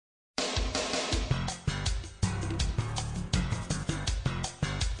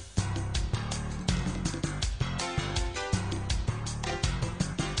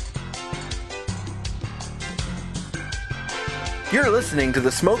You're listening to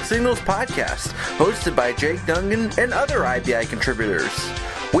the Smoke Signals podcast, hosted by Jake Dungan and other IBI contributors.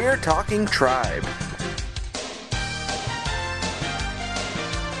 We're talking Tribe.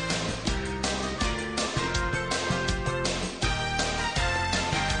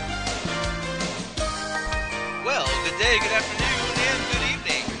 Well, good day, good afternoon, and good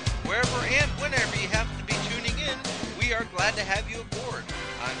evening. Wherever and whenever you happen to be tuning in, we are glad to have you aboard.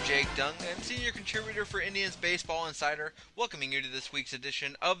 I'm Jake Dungan, Senior Contributor for Indians Baseball Insider, welcoming you to this week's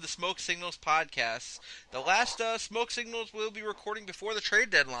edition of the Smoke Signals podcast. The last Smoke Signals we'll be recording before the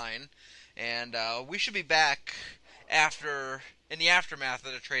trade deadline, and we should be back in the aftermath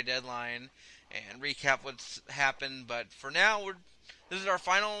of the trade deadline and recap what's happened. But for now, this is our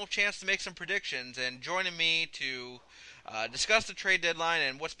final chance to make some predictions, and joining me to discuss the trade deadline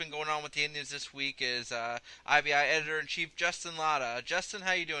and what's been going on with the Indians this week is IBI Editor-in-Chief Justin Latta. Justin,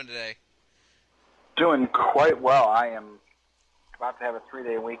 how you doing today? Doing quite well. I am about to have a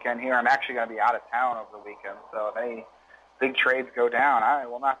 3-day weekend here. I'm actually going to be out of town over the weekend, so if any big trades go down, I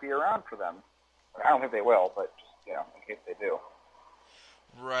will not be around for them. I don't think they will, but just, in case they do.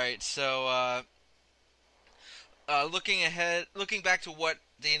 Right, so looking back to what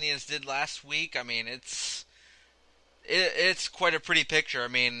the Indians did last week, I mean, it's quite a pretty picture. I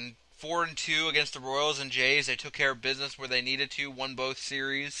mean, 4-2 against the Royals and Jays. They took care of business where they needed to, won both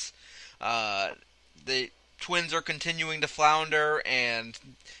series. The Twins are continuing to flounder, and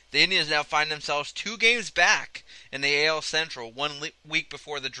the Indians now find themselves 2 games back in the AL Central, 1 week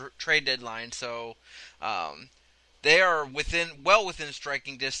before the trade deadline. So they are well within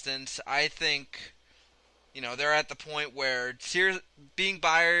striking distance. I think they're at the point where being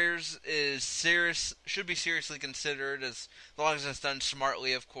buyers should be seriously considered, as long as it's done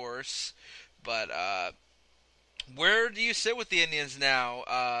smartly, of course. But where do you sit with the Indians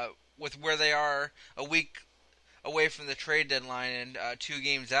now, with where they are a week away from the trade deadline and 2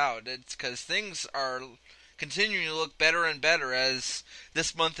 games out? It's because things are continuing to look better and better as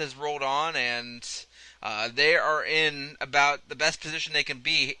this month has rolled on, and they are in about the best position they can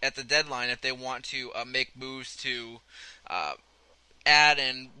be at the deadline if they want to make moves to add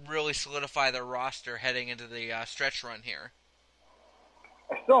and really solidify their roster heading into the stretch run here.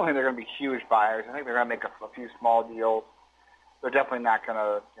 I still don't think they're going to be huge buyers. I think they're going to make a few small deals. They're definitely not going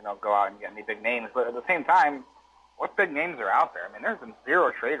to go out and get any big names. But at the same time, what big names are out there? I mean, there's been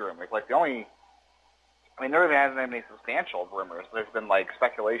 0 trade rumors. There really hasn't been any substantial rumors. There's been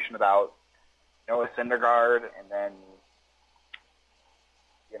speculation about Noah Syndergaard, and then,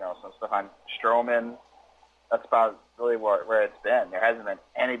 some stuff on Stroman. That's about really where it's been. There hasn't been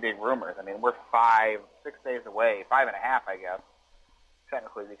any big rumors. I mean, we're 6 days away, 5.5, I guess,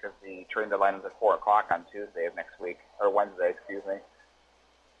 technically, because the trade deadline is at 4 o'clock on Tuesday of next week, or Wednesday, excuse me.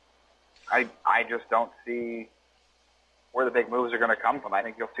 I just don't see where the big moves are going to come from. I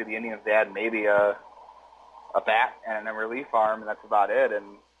think you'll see the Indians add maybe a bat and a relief arm, and that's about it.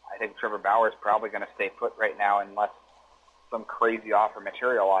 And I think Trevor Bauer is probably going to stay put right now unless some crazy offer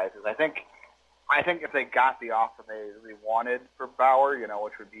materializes. I think if they got the offer they really wanted for Bauer,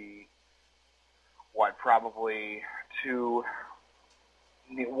 which would be probably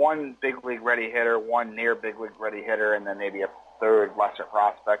 1 big league ready hitter, 1 near big league ready hitter, and then maybe a 3rd lesser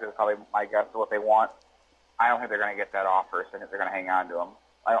prospect is probably my guess of what they want. I don't think they're going to get that offer, so I think they're going to hang on to him.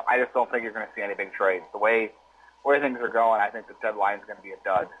 I just don't think you're going to see any big trades. The way things are going, I think the deadline is going to be a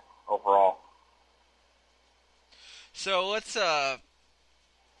dud overall. So let's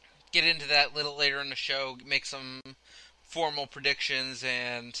get into that a little later in the show, make some formal predictions,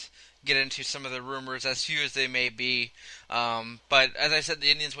 and get into some of the rumors, as few as they may be. But as I said,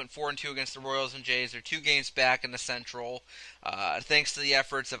 the Indians went 4-2 against the Royals and Jays. They're 2 games back in the Central, thanks to the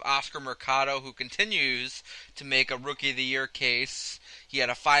efforts of Oscar Mercado, who continues to make a Rookie of the Year case. He had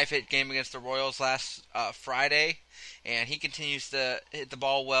a 5-hit game against the Royals last Friday, and he continues to hit the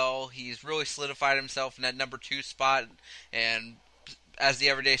ball well. He's really solidified himself in that number 2 spot and as the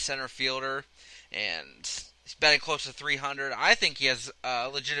everyday center fielder, and he's batting close to 300. I think he has a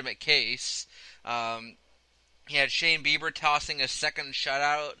legitimate case. He had Shane Bieber tossing a second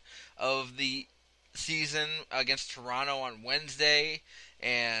shutout of the season against Toronto on Wednesday,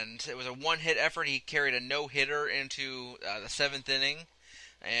 and it was a 1-hit effort. He carried a no-hitter into the 7th inning.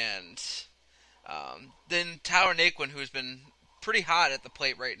 And then Tyler Naquin, who's been pretty hot at the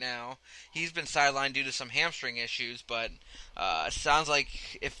plate right now, he's been sidelined due to some hamstring issues, but sounds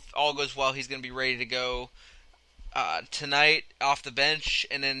like if all goes well, he's going to be ready to go tonight off the bench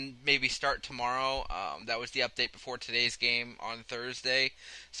and then maybe start tomorrow. That was the update before today's game on Thursday,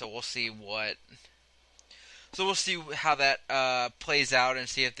 so we'll see what So we'll see how that plays out and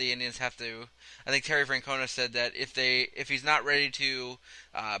see if the Indians have to. I think Terry Francona said that if he's not ready to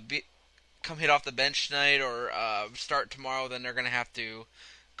come hit off the bench tonight or start tomorrow, then they're going to have to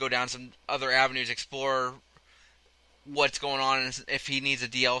go down some other avenues, explore what's going on, and if he needs a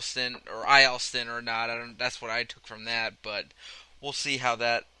DL stint or IL stint or not. That's what I took from that, but we'll see how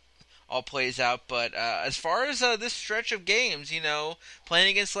that all plays out. But as far as this stretch of games, playing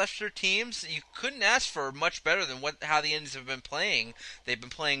against lesser teams, you couldn't ask for much better than how the Indians have been playing. They've been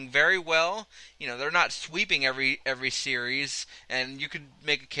playing very well. They're not sweeping every series, and you could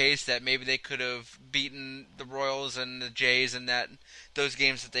make a case that maybe they could have beaten the Royals and the Jays in those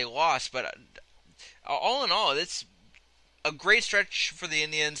games that they lost. But all in all, it's a great stretch for the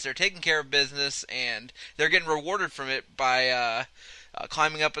Indians. They're taking care of business, and they're getting rewarded from it by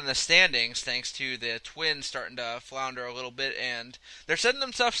climbing up in the standings, thanks to the Twins starting to flounder a little bit, and they're setting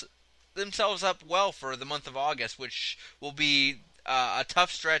themselves up well for the month of August, which will be a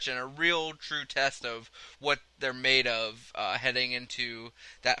tough stretch and a real true test of what they're made of heading into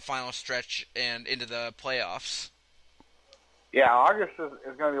that final stretch and into the playoffs. Yeah, August is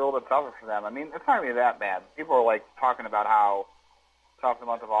going to be a little bit tougher for them. I mean, it's not going to be that bad. People are like talking about how tough the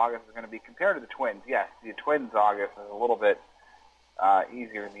month of August is going to be compared to the Twins. Yes, the Twins' August is a little bit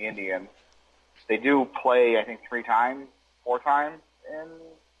easier than the Indians. They do play, I think, 4 times in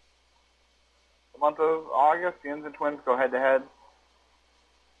the month of August. The Indians and Twins go head-to-head.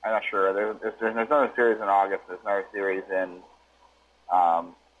 I'm not sure. There's another series in August. There's another series in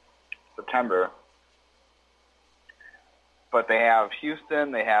September. But they have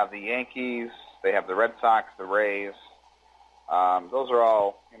Houston, they have the Yankees, they have the Red Sox, the Rays. Those are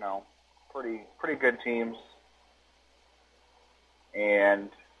all, pretty good teams. And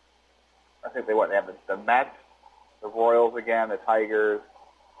I think they have the Mets, the Royals again, the Tigers,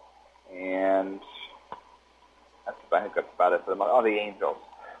 and I think that's about it for them. Oh, the Angels.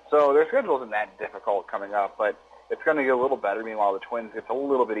 So their schedule isn't that difficult coming up, but it's going to get a little better. Meanwhile, the Twins, it's a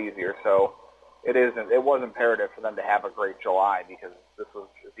little bit easier. So it was imperative for them to have a great July because this was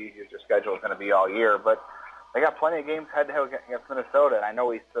as easy as your schedule is going to be all year. But they got plenty of games head-to-head against Minnesota, and I know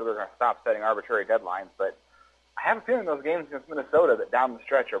we said we were going to stop setting arbitrary deadlines, but I have a feeling those games against Minnesota that down the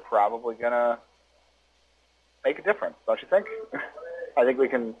stretch are probably going to make a difference, don't you think? I think we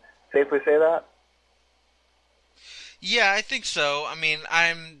can safely say that. Yeah, I think so. I mean,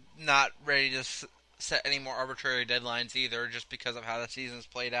 I'm not ready to set any more arbitrary deadlines either, just because of how the season's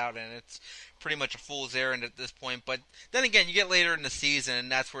played out, and it's pretty much a fool's errand at this point. But then again, you get later in the season,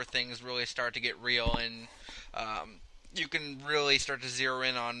 and that's where things really start to get real, and you can really start to zero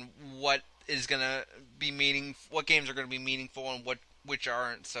in on what is going to be what games are going to be meaningful, and which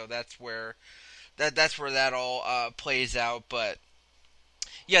aren't. So that's where that all plays out. But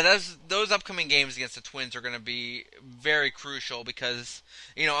yeah, those upcoming games against the Twins are going to be very crucial because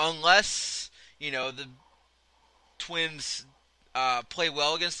unless the Twins play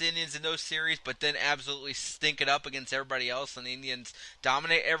well against the Indians in those series, but then absolutely stink it up against everybody else, and the Indians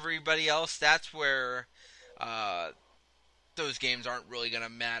dominate everybody else, that's where those games aren't really going to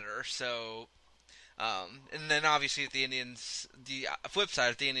matter. So, and then obviously if the flip side,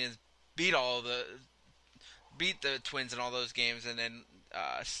 if the Indians beat beat the Twins in all those games, and then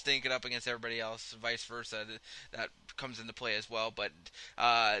stink it up against everybody else, vice versa, that comes into play as well. But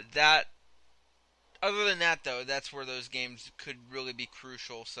that. Other than that, though, that's where those games could really be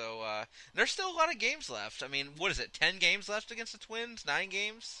crucial. So there's still a lot of games left. I mean, what is it? 10 games left against the Twins? 9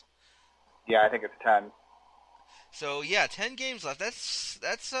 games? Yeah, I think it's 10. So yeah, 10 games left.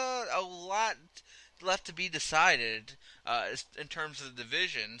 That's a lot left to be decided in terms of the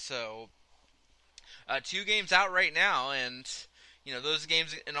division. So 2 games out right now, and those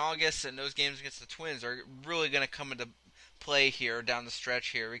games in August and those games against the Twins are really going to come into play here down the stretch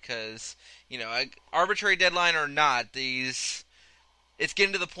here because arbitrary deadline or not, it's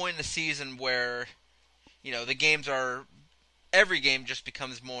getting to the point in the season where the games are every game just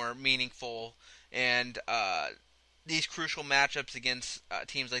becomes more meaningful, and these crucial matchups against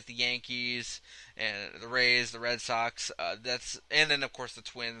teams like the Yankees and the Rays, the Red Sox, and then of course the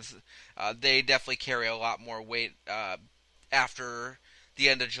Twins, they definitely carry a lot more weight after the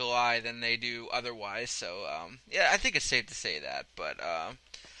end of July than they do otherwise. So yeah, I think it's safe to say that. But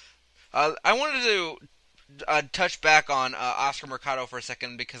I wanted to touch back on Oscar Mercado for a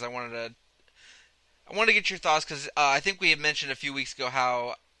second because I wanted to get your thoughts because I think we had mentioned a few weeks ago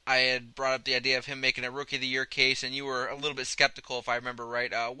how I had brought up the idea of him making a Rookie of the Year case, and you were a little bit skeptical, if I remember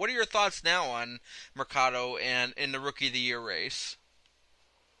right. What are your thoughts now on Mercado and in the Rookie of the Year race?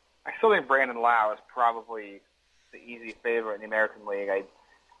 I still think Brandon Lau is probably the easy favorite in the American League. I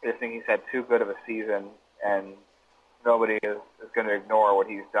just think he's had too good of a season, and nobody is going to ignore what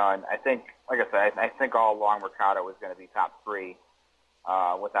he's done. I think, like I said, I think all along Mercado was going to be top 3,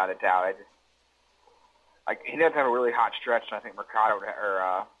 without a doubt. He does have a really hot stretch, and I think Mercado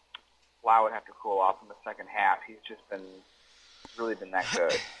or Lau would have to cool off in the second half. He's just really been that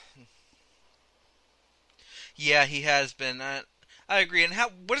good. Yeah, he has been. I agree. And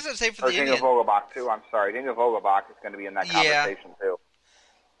what does that say for the Dingo Indians? Vogelbach, too. I'm sorry. Dingo Vogelbach is going to be in that conversation, too.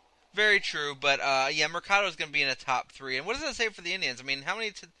 Very true. But, Mercado is going to be in a top 3. And what does that say for the Indians? I mean, how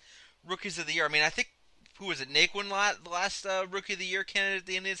many rookies of the year? I mean, I think, who was it? Naquin, the last Rookie of the Year candidate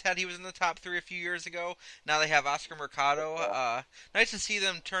the Indians had? He was in the top 3 a few years ago. Now they have Oscar Mercado. Nice to see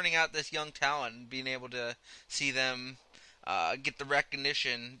them turning out this young talent and being able to see them get the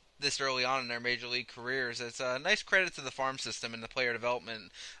recognition this early on in their major league careers. It's a nice credit to the farm system and the player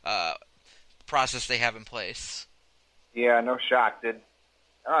development process they have in place. Yeah, no shock. If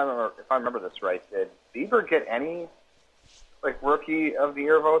I remember this right, did Bieber get any Rookie of the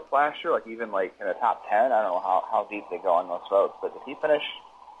Year votes last year? Even in the top 10? I don't know how deep they go on those votes, but did he finish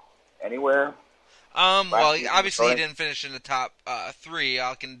anywhere? Well, obviously he didn't finish in the top 3.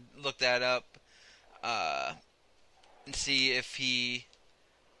 I can look that up and see if he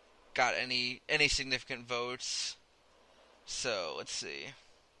got any significant votes. So let's see.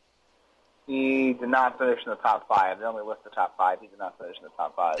 He did not finish in the top 5. They only list the top 5. He did not finish in the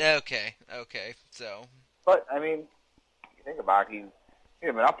top 5. Okay. So. But I mean, you think about it, he'd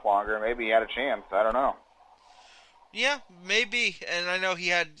have been up longer. Maybe he had a chance. I don't know. Yeah, maybe. And I know he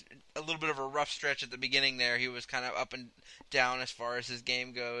had a little bit of a rough stretch at the beginning there. He was kind of up and down as far as his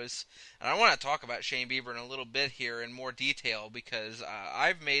game goes. And I want to talk about Shane Bieber in a little bit here in more detail because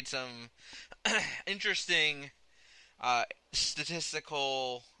I've made some interesting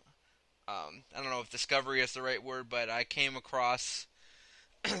statistical, I don't know if discovery is the right word, but I came across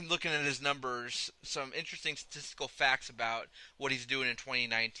looking at his numbers, some interesting statistical facts about what he's doing in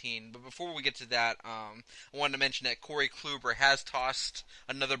 2019. But before we get to that, I wanted to mention that Corey Kluber has tossed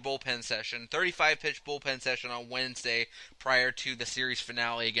another bullpen session, 35-pitch bullpen session on Wednesday prior to the series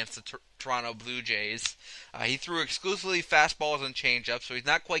finale against the Toronto Blue Jays. He threw exclusively fastballs and changeups, so he's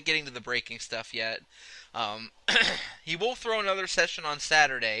not quite getting to the breaking stuff yet. He will throw another session on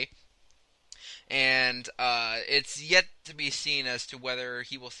Saturday. And it's yet to be seen as to whether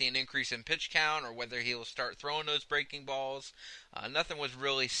he will see an increase in pitch count or whether he will start throwing those breaking balls. Nothing was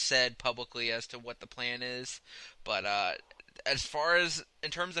really said publicly as to what the plan is. But as far as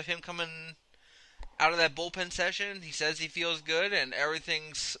in terms of him coming out of that bullpen session, he says he feels good and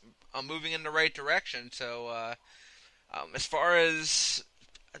everything's moving in the right direction. So as far as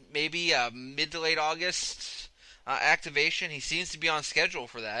maybe mid to late August activation, he seems to be on schedule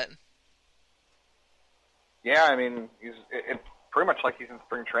for that. Yeah, I mean, it's pretty much like he's in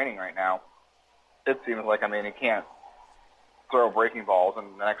spring training right now. It seems like, he can't throw breaking balls,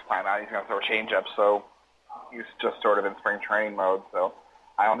 and the next time out he's going to throw changeups, so he's just sort of in spring training mode. So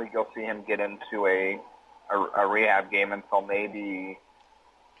I don't think you'll see him get into a rehab game until maybe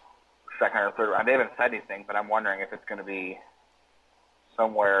second or third round. They haven't said anything, but I'm wondering if it's going to be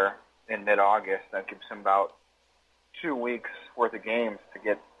somewhere in mid-August. That gives him about 2 weeks worth of games to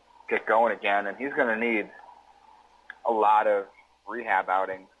get going again, and he's going to need a lot of rehab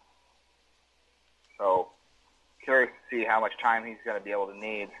outings. So curious to see how much time he's going to be able to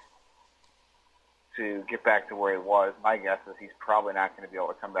need to get back to where he was. My guess is he's probably not going to be able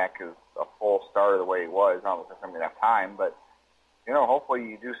to come back as a full starter the way he was. I don't know if there's going to be enough time, but hopefully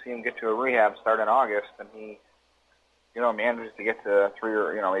you do see him get to a rehab start in August, and he manages to get to 3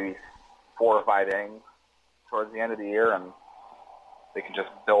 or maybe 4 or 5 innings towards the end of the year, and they can just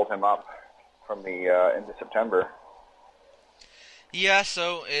build him up from the into September. Yeah,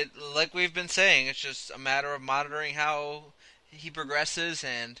 so like we've been saying, it's just a matter of monitoring how he progresses,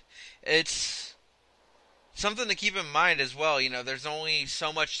 and it's something to keep in mind as well. There's only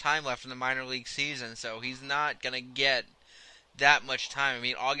so much time left in the minor league season, so he's not going to get that much time.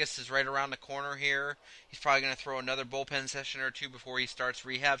 August is right around the corner here. He's probably going to throw another bullpen session or 2 before he starts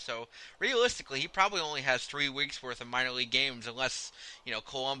rehab. So realistically, he probably only has 3 weeks worth of minor league games, unless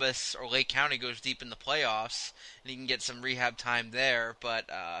Columbus or Lake County goes deep in the playoffs and he can get some rehab time there. But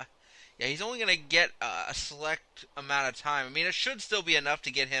yeah, he's only going to get a select amount of time. It should still be enough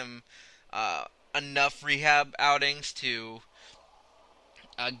to get him enough rehab outings to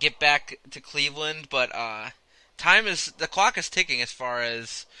get back to Cleveland, but the clock is ticking as far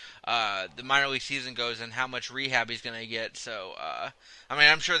as the minor league season goes and how much rehab he's going to get. So,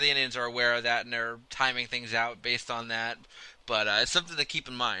 I'm sure the Indians are aware of that and they're timing things out based on that. But it's something to keep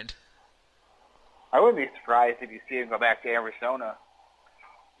in mind. I wouldn't be surprised if you see him go back to Arizona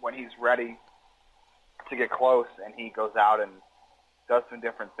when he's ready to get close, and he goes out and does some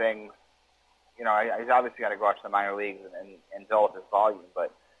different things. You know, he's obviously got to go out to the minor leagues and build his volume,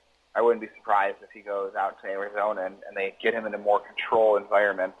 but I wouldn't be surprised if he goes out to Arizona and they get him in a more controlled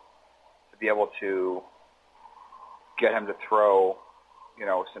environment to be able to get him to throw, you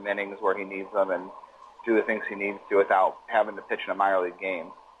know, some innings where he needs them and do the things he needs to without having to pitch in a minor league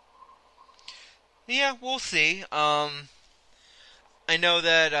game. Yeah, we'll see. I know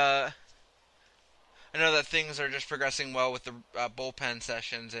that things are just progressing well with the bullpen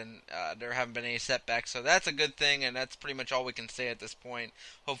sessions, and there haven't been any setbacks, so that's a good thing, and that's pretty much all we can say at this point.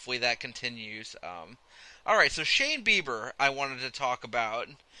 Hopefully that continues. All right, so Shane Bieber I wanted to talk about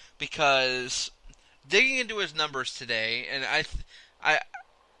because digging into his numbers today, and I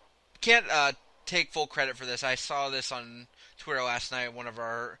can't take full credit for this. I saw this on Twitter last night. One of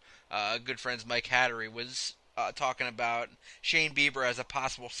our good friends, Mike Hattery, was talking about Shane Bieber as a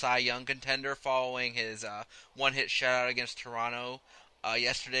possible Cy Young contender following his one-hit shutout against Toronto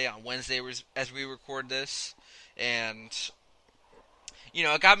yesterday on Wednesday as we record this. And, you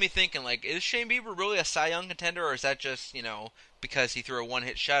know, it got me thinking, like, is Shane Bieber really a Cy Young contender, or is that just, you know, because he threw a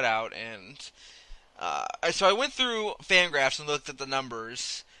one-hit shutout? And so I went through Fangraphs and looked at the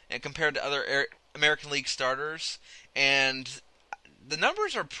numbers and compared to other American League starters, and the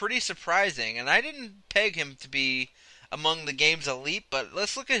numbers are pretty surprising, and I didn't peg him to be among the game's elite, but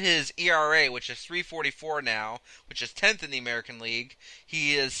let's look at his ERA, which is 3.44 now, which is 10th in the American League.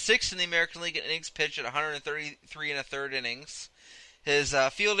 He is 6th in the American League in innings pitched at 133 and a third innings. His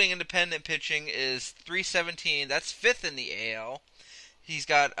fielding independent pitching is 317. That's 5th in the AL. He's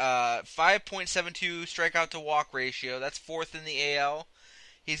got 5.72 strikeout to walk ratio. That's 4th in the AL.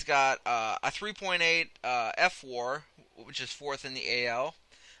 He's got a 3.8 F-WAR, which is 4th in the AL,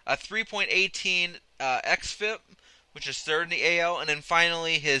 a 3.18 xFIP, which is 3rd in the AL, and then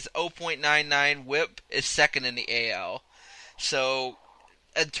finally his 0.99 WHIP is 2nd in the AL. So,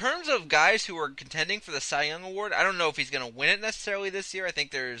 in terms of guys who are contending for the Cy Young Award, I don't know if he's going to win it necessarily this year. I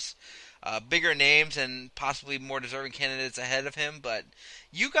think there's bigger names and possibly more deserving candidates ahead of him, but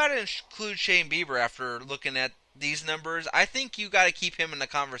you got to include Shane Bieber after looking at these numbers. I think you got to keep him in the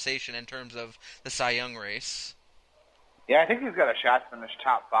conversation in terms of the Cy Young race. Yeah, I think he's got a shot to finish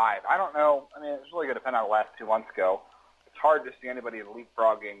top 5. I don't know. I mean, it's really going to depend on the last 2 months ago. It's hard to see anybody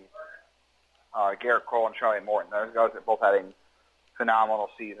leapfrogging Garrett Cole and Charlie Morton. Those guys are both having phenomenal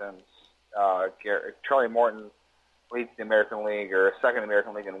seasons. Charlie Morton leads the American League, or second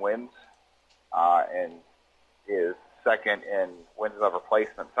American League in wins, and is second in wins above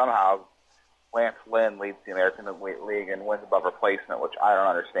replacement. Somehow, Lance Lynn leads the American League in wins above replacement, which I don't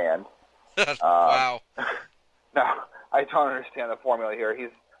understand. Wow. No, I don't understand the formula here.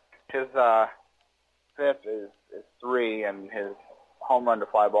 His fifth is 3, and his home run to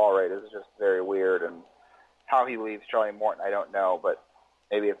fly ball rate is just very weird. And how he leaves Charlie Morton, I don't know, but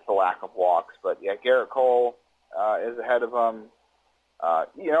maybe it's the lack of walks. But yeah, Garrett Cole is ahead of him.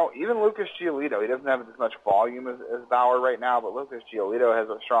 You know, even Lucas Giolito, he doesn't have as much volume as Bauer right now, but Lucas Giolito has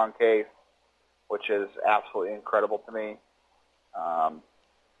a strong case, which is absolutely incredible to me.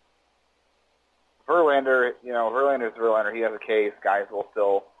 Verlander, you know, Verlander's Verlander. He has a case. Guys will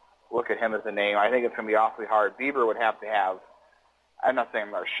still look at him as a name. I think it's going to be awfully hard. Bieber would have to have, I'm not saying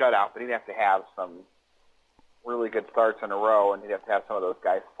they're shutout, but he'd have to have some really good starts in a row, and he'd have to have some of those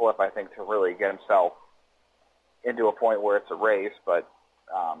guys flip, I think, to really get himself into a point where it's a race. But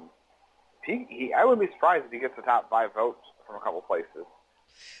I wouldn't be surprised if he gets the top 5 votes from a couple places.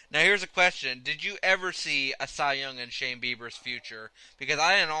 Now here's a question. Did you ever see a Cy Young in Shane Bieber's future? Because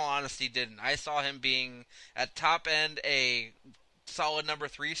I, in all honesty, didn't. I saw him being, at top end, a solid number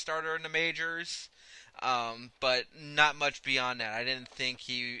 3 starter in the majors, but not much beyond that. I didn't think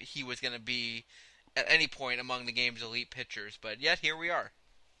he was going to be, at any point, among the game's elite pitchers. But yet, here we are.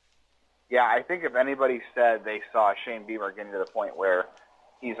 Yeah, I think if anybody said they saw Shane Bieber getting to the point where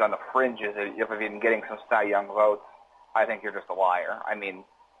he's on the fringes of even getting some Cy Young votes, I think you're just a liar. I mean,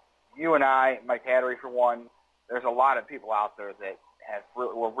 you and I, Mike Hattery for one, there's a lot of people out there that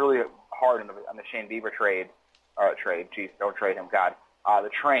were really hard on the Shane Bieber trade. Geez, don't trade him, God. The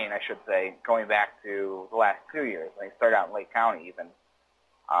train, I should say, going back to the last 2 years. When he started out in Lake County even,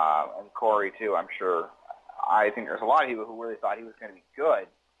 and Corey too, I'm sure. I think there's a lot of people who really thought he was going to be good,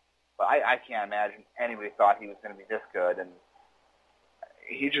 but I can't imagine anybody thought he was going to be this good. And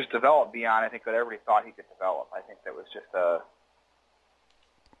he just developed beyond, I think, what everybody thought he could develop. I think that was just a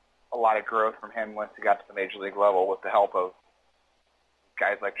lot of growth from him once he got to the major league level with the help of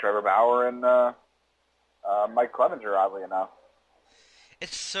guys like Trevor Bauer and Mike Clevenger, oddly enough.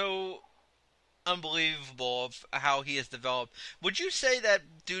 It's so unbelievable of how he has developed. Would you say that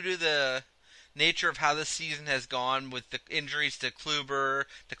due to the nature of how this season has gone with the injuries to Kluber,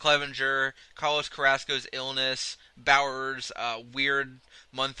 to Clevenger, Carlos Carrasco's illness, Bauer's weird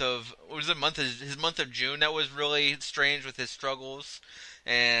month of what was it his month of June that was really strange with his struggles,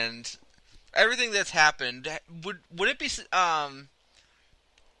 and everything that's happened. Would it be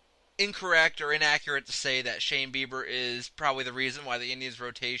incorrect or inaccurate to say that Shane Bieber is probably the reason why the Indians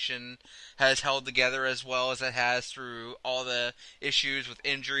rotation has held together as well as it has through all the issues with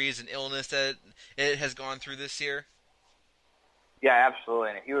injuries and illness that it has gone through this year? Yeah, absolutely.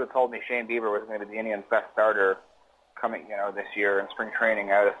 And if you would have told me Shane Bieber was going to be the Indians' best starter coming, this year in spring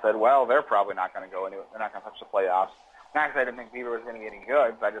training, I would have said, well, they're probably not going to go anywhere. They're not going to touch the playoffs. Not because I didn't think Bieber was going to be any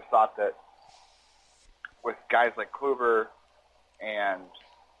good, but I just thought that with guys like Kluber and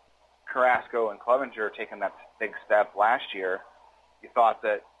Carrasco and Clevenger taking that big step last year, you thought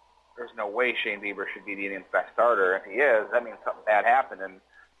that there's no way Shane Bieber should be the Indians' best starter. If he is, that means something bad happened, and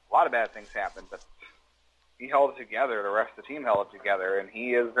a lot of bad things happened. But he held it together. The rest of the team held it together, and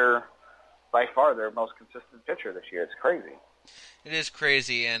he is by far their most consistent pitcher this year. It's crazy. It is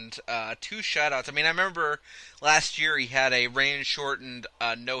crazy, and 2 shutouts. I mean, I remember last year he had a rain-shortened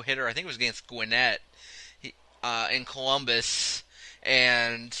no-hitter. I think it was against Gwinnett in Columbus,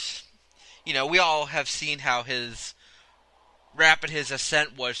 and we all have seen how rapid his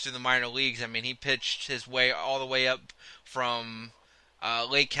ascent was through the minor leagues. I mean, he pitched his way all the way up from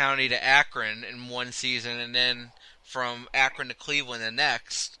Lake County to Akron in one season, and then from Akron to Cleveland the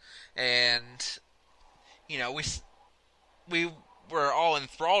next. And we were all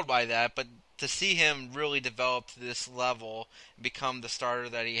enthralled by that, but to see him really develop to this level and become the starter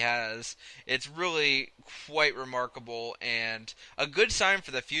that he has, it's really quite remarkable and a good sign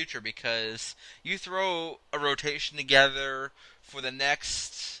for the future, because you throw a rotation together for the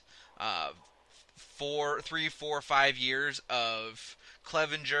next 3, 4, 5 years of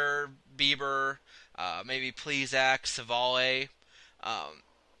Clevenger, Bieber, maybe Plesac, Savale.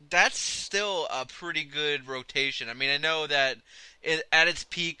 That's still a pretty good rotation. I mean, I know that at its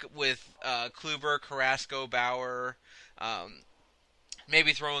peak with Kluber, Carrasco, Bauer,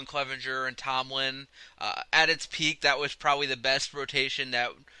 maybe throwing Clevenger and Tomlin, at its peak, that was probably the best rotation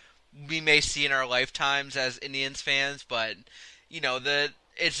that we may see in our lifetimes as Indians fans. But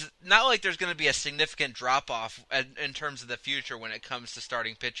it's not like there's going to be a significant drop-off in terms of the future when it comes to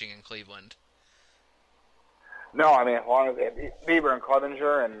starting pitching in Cleveland. No, I mean, as long as they have Bieber and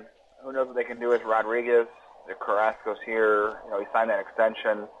Clevenger, and who knows what they can do with Rodriguez. The Carrasco's here. He signed that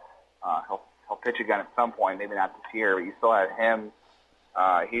extension. He'll pitch again at some point, maybe not this year, but you still have him.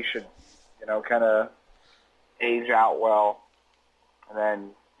 He should, kind of age out well. And then,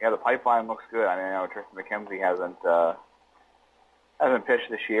 the pipeline looks good. I mean, I know Tristan McKenzie hasn't pitched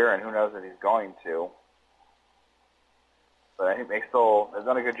this year, and who knows if he's going to. But I think they've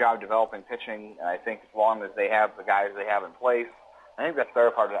done a good job developing pitching, and I think as long as they have the guys they have in place, I think that's the other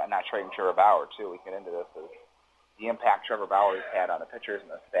part of not trading Trevor Bauer, too. We get into this, is the impact Trevor Bauer has had on the pitchers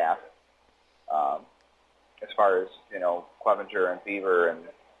and the staff. As far as, Clevenger and Bieber and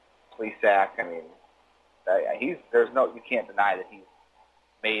Plesac, I mean, you can't deny that he's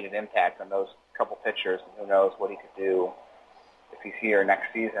made an impact on those couple pitchers, and who knows what he could do if he's here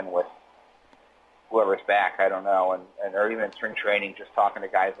next season with whoever's back, I don't know, or even in spring training, just talking to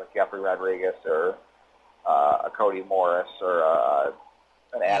guys like Jeffrey Rodriguez or a Cody Morris or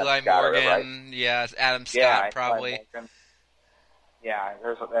an Adam Eli Scott. Morgan, Adam Scott probably. Yeah,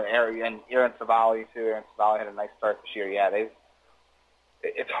 there's an area, and Aaron Savali too. Aaron Savali had a nice start this year. Yeah,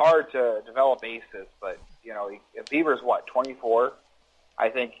 it's hard to develop aces, but if Bieber's 24, I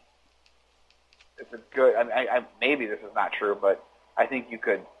think it's a good. I mean, maybe this is not true, but I think you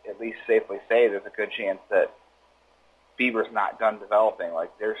could at least safely say there's a good chance that Bieber's not done developing.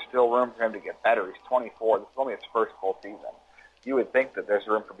 Like, there's still room for him to get better. He's 24. This is only his first full season. You would think that there's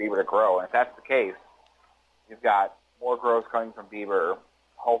room for Bieber to grow, and if that's the case, you've got more growth coming from Bieber,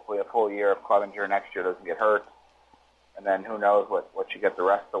 hopefully a full year if Clevenger next year doesn't get hurt, and then who knows what you get the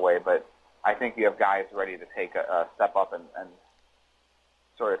rest of the way. But I think you have guys ready to take a step up and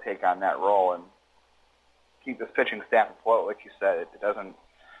sort of take on that role and keep this pitching staff afloat. Like you said, it doesn't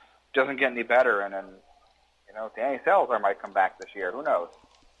get any better, and then Danny Salazar might come back this year. Who knows?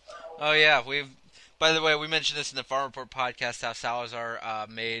 Oh yeah, by the way, we mentioned this in the Farm Report podcast how Salazar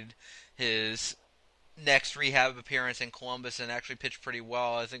made his next rehab appearance in Columbus and actually pitched pretty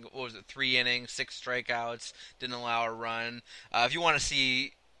well. I think, 3 innings, 6 strikeouts, didn't allow a run. If you want to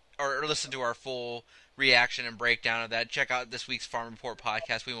see or listen to our full reaction and breakdown of that, check out this week's Farm Report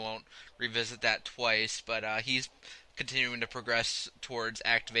podcast. We won't revisit that twice, but he's continuing to progress towards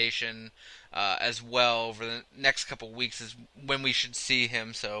activation as well over the next couple of weeks is when we should see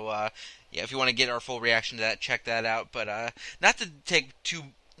him. So, yeah, if you want to get our full reaction to that, check that out. But not to take too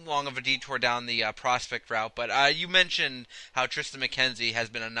long of a detour down the prospect route, but you mentioned how Tristan McKenzie has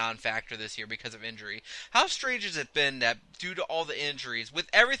been a non-factor this year because of injury. How strange has it been that due to all the injuries, with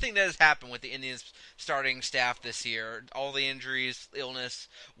everything that has happened with the Indians starting staff this year, all the injuries, illness,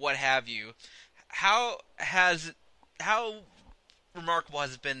 what have you, how remarkable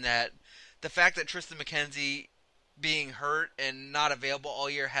has it been that the fact that Tristan McKenzie being hurt and not available all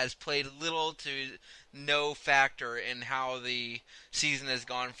year has played little to no factor in how the season has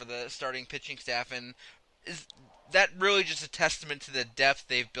gone for the starting pitching staff, and is that really just a testament to the depth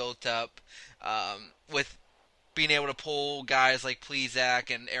they've built up with being able to pull guys like Plesac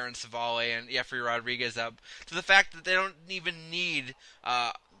and Aaron Savale and Jeffrey Rodriguez up to the fact that they don't even need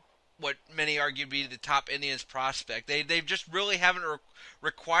what many argue to be the top Indians prospect. They just really haven't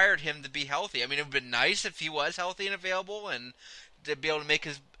required him to be healthy. I mean, it would have been nice if he was healthy and available and to be able to make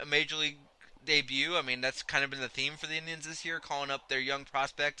his major league debut. I mean, that's kind of been the theme for the Indians this year, calling up their young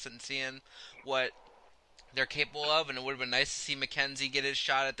prospects and seeing what they're capable of, and it would have been nice to see McKenzie get his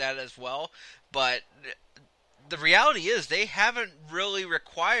shot at that as well. But the reality is they haven't really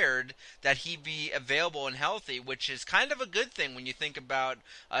required that he be available and healthy, which is kind of a good thing when you think about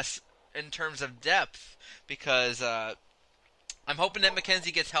us in terms of depth, because I'm hoping that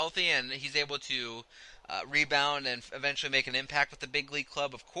McKenzie gets healthy and he's able to rebound and eventually make an impact with the big league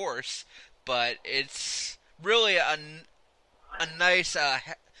club, of course. But it's really a nice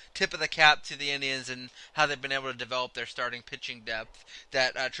tip of the cap to the Indians and how they've been able to develop their starting pitching depth.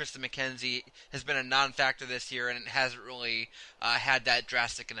 That Tristan McKenzie has been a non-factor this year, and it hasn't really had that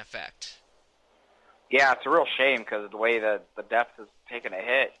drastic an effect. Yeah, it's a real shame because the way that the depth has taken a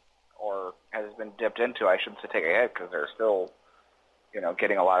hit, or has been dipped into, I shouldn't say take a hit, because they're still,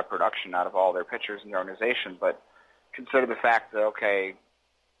 getting a lot of production out of all their pitchers in the organization. But consider the fact that, okay,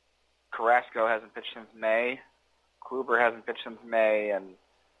 Carrasco hasn't pitched since May, Kluber hasn't pitched since May, and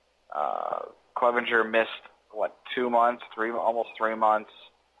Clevenger missed, 2 months, almost 3 months.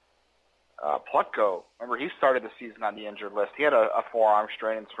 Plutko, remember, he started the season on the injured list. He had a forearm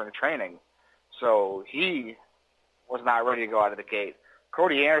strain in spring training, so he was not ready to go out of the gate.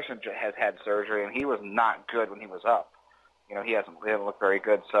 Cody Anderson has had surgery, and he was not good when he was up. He hasn't looked very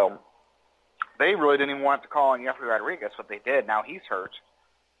good, so they really didn't even want to call on Jeffrey Rodriguez, but they did. Now he's hurt.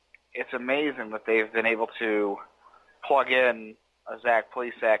 It's amazing that they've been able to plug in a Zach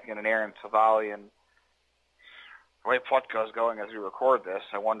Plesac and an Aaron Savali, and the way Plutko's going as we record this,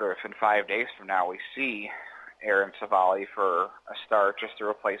 I wonder if in 5 days from now we see Aaron Savali for a start just to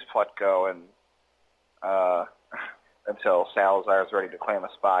replace Plutko and until Salazar is ready to claim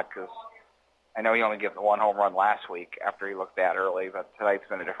a spot, because I know he only gave the one home run last week after he looked that early, but tonight's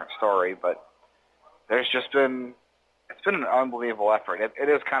been a different story. But it's been an unbelievable effort. It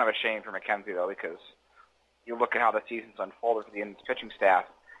is kind of a shame for McKenzie, though, because you look at how the season's unfolded for the Indians pitching staff,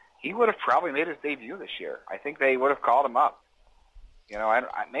 he would have probably made his debut this year. I think they would have called him up.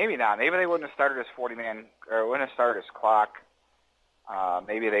 Maybe not. Maybe they wouldn't have started his 40-man, or wouldn't have started his clock.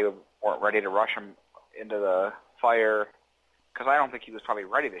 Maybe they weren't ready to rush him into the fire, because I don't think he was probably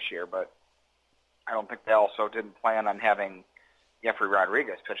ready this year, but I don't think they also didn't plan on having Jeffrey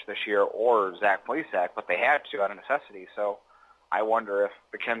Rodriguez pitch this year or Zach Plesac, but they had to out of necessity. So I wonder if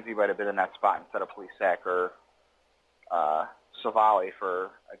McKenzie might have been in that spot instead of Plesac or Savali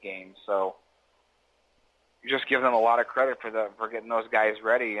for a game. So you just give them a lot of credit for getting those guys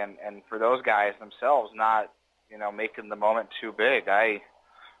ready, and for those guys themselves not, making the moment too big. I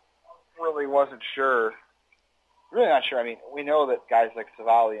really wasn't sure. Really not sure. I mean, we know that guys like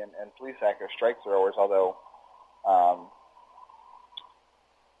Savali and Plesac are strike throwers, although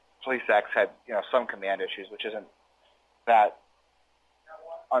Plesac's had, some command issues, which isn't that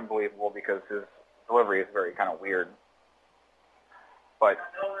unbelievable because his delivery is very kind of weird. But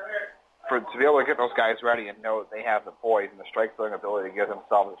to be able to get those guys ready and know that they have the poise and the strike throwing ability to give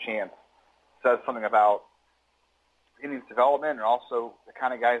themselves a chance says something about Indians development and also the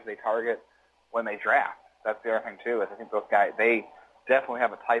kind of guys they target when they draft. That's the other thing, too, is I think those guys, they definitely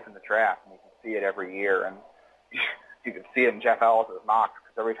have a type in the draft, and you can see it every year. And you can see it in Jeff Ellis' mocks,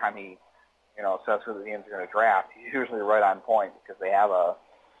 because every time he, says who the Indians are going to draft, he's usually right on point, because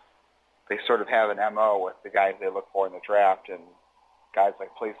they sort of have an MO with the guys they look for in the draft, and guys like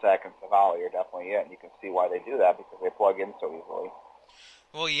Plesac and Savali are definitely it, and you can see why they do that, because they plug in so easily.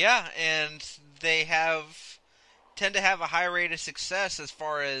 Well, yeah, and they tend to have a high rate of success as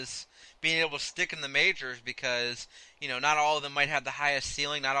far as being able to stick in the majors, because not all of them might have the highest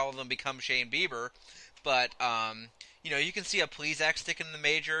ceiling, not all of them become Shane Bieber, but You can see a Plesac sticking in the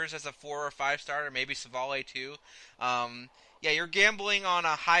majors as a 4 or 5 starter, maybe Savale too. Yeah, you're gambling on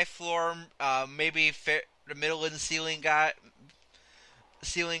a high floor, maybe the middle and ceiling guys,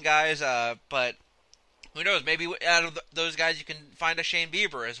 but who knows? Maybe out of those guys, you can find a Shane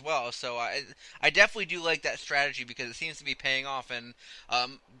Bieber as well. So I definitely do like that strategy because it seems to be paying off, and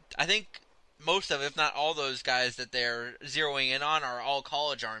I think most of, if not all, those guys that they're zeroing in on are all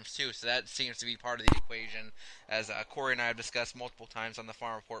college arms too. So that seems to be part of the equation, as Corey and I have discussed multiple times on the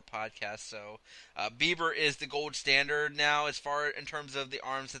Farm Report podcast. So Bieber is the gold standard now as far in terms of the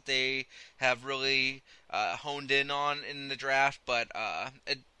arms that they have really honed in on in the draft, but I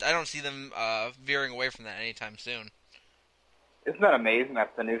don't see them veering away from that anytime soon. Isn't that amazing?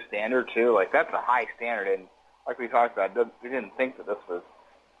 That's the new standard too. Like that's a high standard, and like we talked about, we didn't think that this was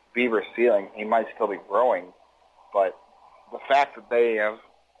Bieber's ceiling. He might still be growing, but the fact that they have,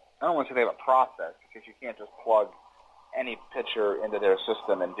 I don't want to say they have a process, because you can't just plug any pitcher into their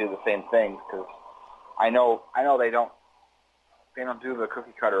system and do the same things, because I know they don't do the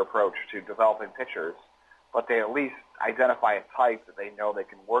cookie cutter approach to developing pitchers, but they at least identify a type that they know they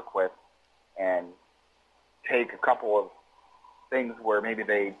can work with and take a couple of things where maybe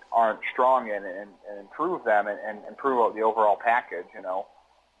they aren't strong in and improve them and improve the overall package.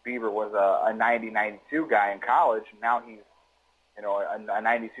 Bieber was a 90-92 guy in college, and now he's a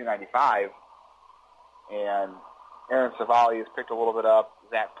 92-95. And Aaron Savali has picked a little bit up.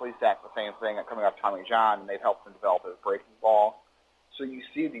 Zach Plesac, the same thing, coming off Tommy John, and they've helped him develop his breaking ball. So you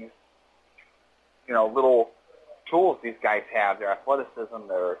see these, little tools these guys have, their athleticism,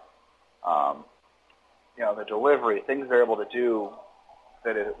 their, the delivery, things they're able to do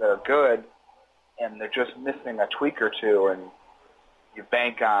that are good, and they're just missing a tweak or two, and you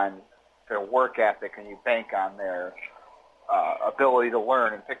bank on their work ethic, and you bank on their ability to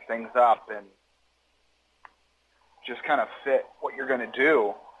learn and pick things up and just kind of fit what you're going to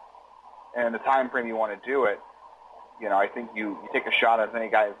do and the time frame you want to do it. I think you take a shot at as many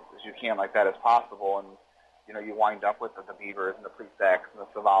guys as you can like that as possible, and you wind up with the Biebers and the Plesacs and the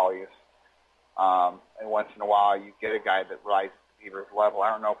Savalis. And once in a while, you get a guy that rises to Bieber's level. I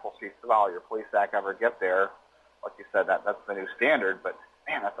don't know if we'll see Savali or Plesac ever get there. Like you said, that's the new standard. But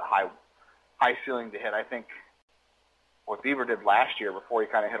man, that's a high ceiling to hit. I think what Bieber did last year before he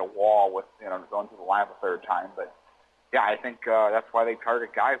kind of hit a wall with going through the line a third time. But yeah, I think that's why they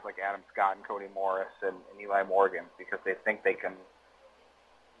target guys like Adam Scott and Cody Morris and Eli Morgan, because they think they can,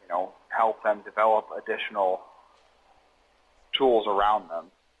 help them develop additional tools around them.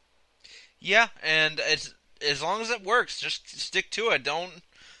 Yeah, and as long as it works, just stick to it.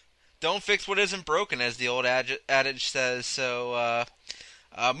 Don't fix what isn't broken, as the old adage says. So,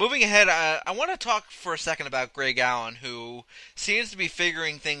 moving ahead, I want to talk for a second about Greg Allen, who seems to be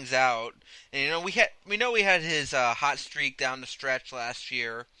figuring things out. And we know we had his hot streak down the stretch last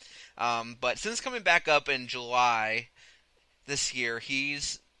year, but since coming back up in July this year,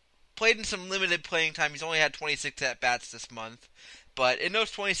 he's played in some limited playing time. He's only had 26 at-bats this month. But in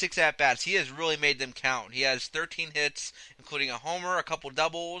those 26 at-bats, he has really made them count. He has 13 hits, including a homer, a couple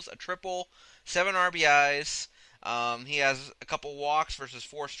doubles, a triple, 7 RBIs. He has a couple walks versus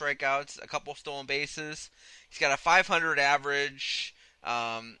 4 strikeouts, a couple stolen bases. He's got a 500 average,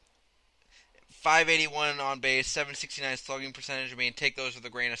 581 on base, 769 slugging percentage. I mean, take those with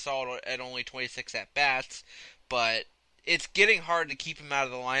a grain of salt at only 26 at-bats. But it's getting hard to keep him out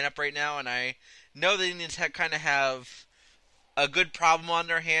of the lineup right now, and I know the Indians kind of have a good problem on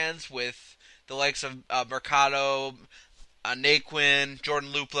their hands with the likes of Mercado, Naquin,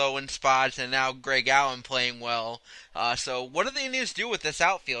 Jordan Luplow in spots, and now Greg Allen playing well. So what do the Indians do with this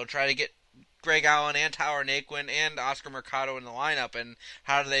outfield? Try to get Greg Allen and Tyler Naquin and Oscar Mercado in the lineup, and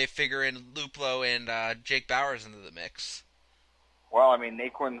how do they figure in Luplow and Jake Bauers into the mix? Well, I mean,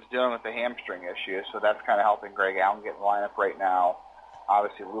 Naquin's dealing with the hamstring issue, so that's kind of helping Greg Allen get in the lineup right now.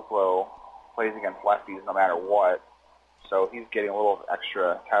 Obviously, Luplow plays against lefties no matter what, so he's getting a little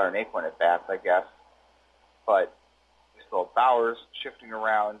extra Tyler Naquin at bats, I guess. But still, Bauers shifting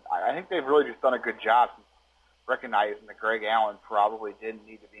around. I think they've really just done a good job recognizing that Greg Allen probably didn't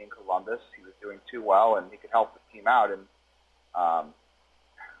need to be in Columbus. He was doing too well, and he could help the team out. And I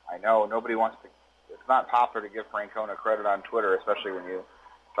know nobody wants to. It's not popular to give Francona credit on Twitter, especially when you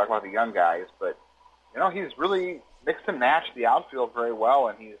talk about the young guys. But he's really mixed and matched the outfield very well,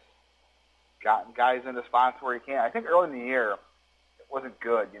 and he's gotten guys into spots where he can. I think early in the year it wasn't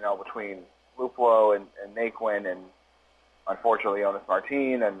good, between Luplow and Naquin and unfortunately Jonas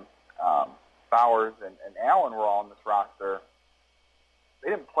Martin and Bauers and Allen were all on this roster. They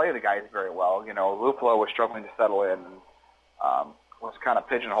didn't play the guys very well. Luplow was struggling to settle in. And was kind of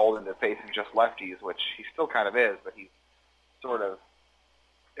pigeonholed into facing just lefties, which he still kind of is, but he's sort of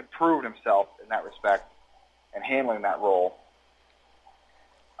improved himself in that respect and handling that role.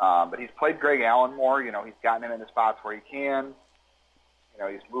 But he's played Greg Allen more. You know, he's gotten him into spots where he can. You know,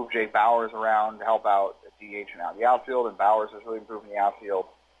 he's moved Jake Bowers around to help out at DH and out in the outfield, and Bowers has really improved in the outfield.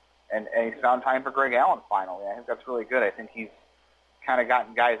 And he's found time for Greg Allen finally. I think that's really good. I think he's kind of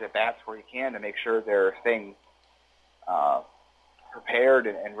gotten guys at bats where he can to make sure they're staying prepared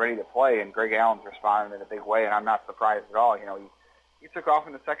and ready to play. And Greg Allen's responded in a big way, and I'm not surprised at all. You know, he took off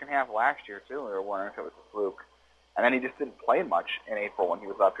in the second half of last year too. We were wondering if it was a fluke. And then he just didn't play much in April when he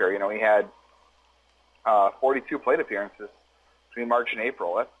was up here. You know, he had 42 plate appearances between March and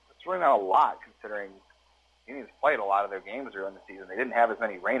April. That's really not a lot considering the Indians played a lot of their games during the season. They didn't have as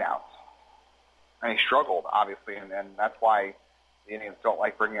many rainouts. And he struggled, obviously, and that's why the Indians don't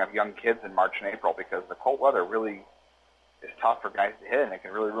like bringing up young kids in March and April, because the cold weather really is tough for guys to hit, and it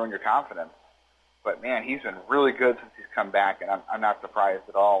can really ruin your confidence. But, man, he's been really good since he's come back, and I'm not surprised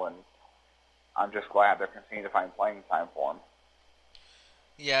at all, and I'm just glad they're continuing to find playing time for him.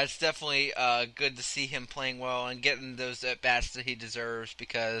 Yeah, it's definitely good to see him playing well and getting those at-bats that he deserves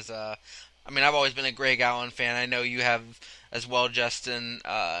because, I mean, I've always been a Greg Allen fan. I know you have as well, Justin,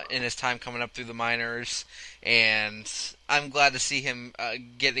 in his time coming up through the minors, and I'm glad to see him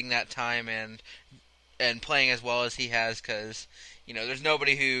getting that time and playing as well as he has because, you know, there's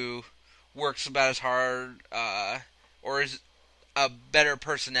nobody who works about as hard or is a better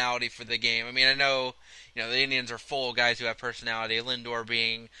personality for the game. I mean, I know, you know, the Indians are full of guys who have personality, Lindor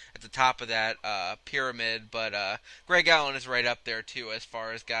being at the top of that pyramid, but Greg Allen is right up there, too, as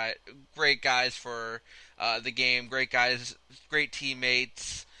far as great guys for the game, great guys, great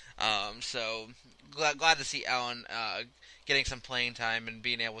teammates. So glad to see Allen getting some playing time and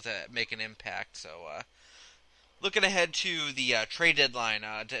being able to make an impact. So looking ahead to the trade deadline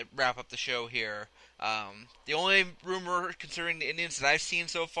to wrap up the show here, the only rumor concerning the Indians that I've seen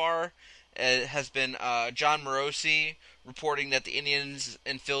so far has been John Morosi reporting that the Indians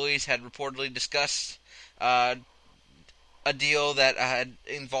and Phillies had reportedly discussed a deal that had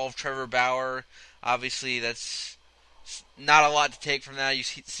involved Trevor Bauer. Obviously, that's not a lot to take from that. You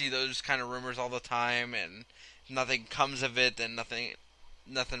see those kind of rumors all the time, and if nothing comes of it, then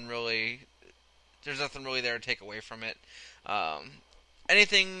nothing really. There's nothing really there to take away from it.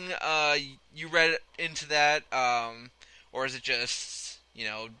 Anything you read into that, or is it just, you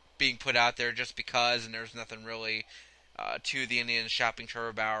know, being put out there just because, and there's nothing really to the Indians shopping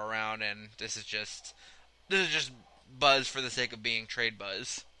Trevor Bauer around, and this is just buzz for the sake of being trade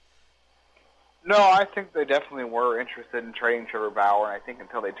buzz? No, I think they definitely were interested in trading Trevor Bauer, and I think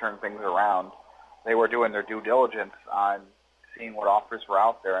until they turned things around, they were doing their due diligence on seeing what offers were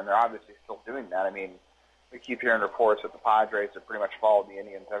out there, and they're obviously still doing that. I mean, we keep hearing reports that the Padres have pretty much followed the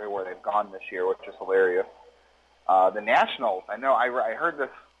Indians everywhere they've gone this year, which is hilarious. The Nationals, I know, I heard this,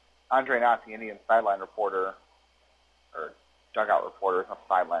 Andre Knott, the Indian sideline reporter, or dugout reporter, it's not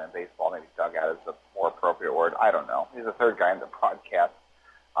sideline in baseball, maybe dugout is the more appropriate word, I don't know. He's the third guy in the podcast,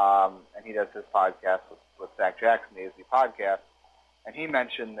 and he does his podcast with Zach Jackson, the AZ podcast, and he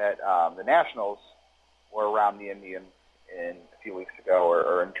mentioned that the Nationals were around the Indians a few weeks ago,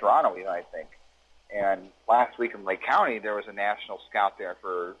 or in Toronto even, I think. And last week in Lake County, there was a national scout there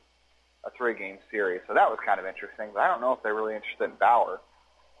for a 3-game series. So that was kind of interesting. But I don't know if they're really interested in Bauer.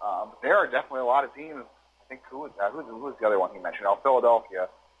 But there are definitely a lot of teams. I think who was the other one he mentioned? Oh, Philadelphia.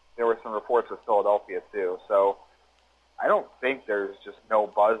 There were some reports with Philadelphia, too. So I don't think there's just no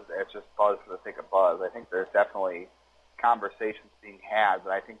buzz there. It's just buzz for the sake of buzz. I think there's definitely conversations being had.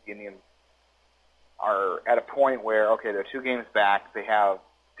 But I think the Indians are at a point where, okay, they're 2 games back. They have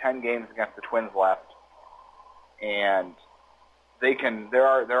 10 games against the Twins left, and they can. There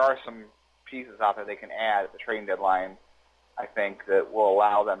are some pieces out there they can add at the trading deadline, I think, that will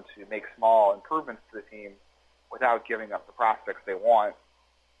allow them to make small improvements to the team without giving up the prospects they want,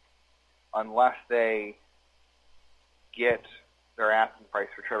 unless they get their asking price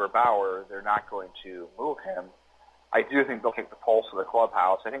for Trevor Bauer. They're not going to move him. I do think they'll take the pulse of the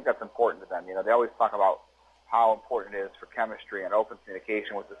clubhouse. I think that's important to them. You know, they always talk about how important it is for chemistry and open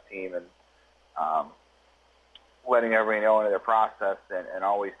communication with this team, and letting everybody know into their process and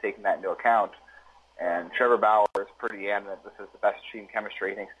always taking that into account. And Trevor Bauer is pretty adamant this is the best team chemistry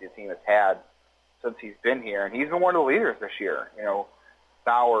he thinks the team has had since he's been here. And he's been one of the leaders this year. You know,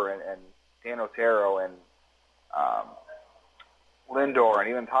 Bauer and Dan Otero and Lindor and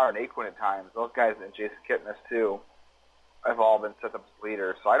even Tyler Naquin at times, those guys, and Jason Kipnis too, have all been set up as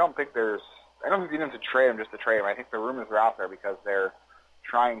leaders. So I don't think you need to trade him just to trade him. I think the rumors are out there because they're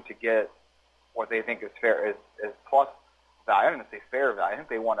trying to get what they think is fair. Is plus value. I don't even say fair value. I think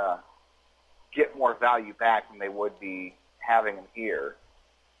they want to get more value back than they would be having him here.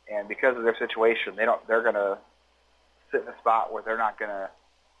 And because of their situation, they're going to sit in a spot where they're not going to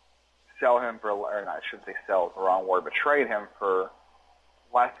sell him for, or not, I shouldn't say sell is the wrong word, but trade him for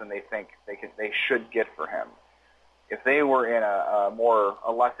less than they think they should get for him. If they were in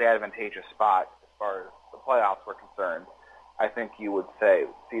a less advantageous spot as far as the playoffs were concerned, I think you would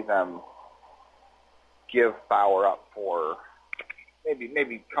see them give Bauer up for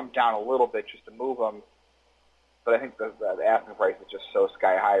maybe come down a little bit just to move him. But I think the asking price is just so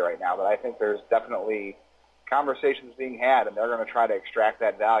sky high right now that I think there's definitely conversations being had, and they're going to try to extract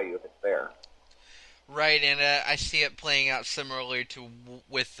that value if it's there. Right, and I see it playing out similarly to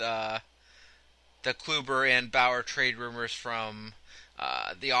with the Kluber and Bauer trade rumors from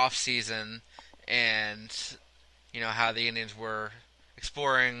the off season, and how the Indians were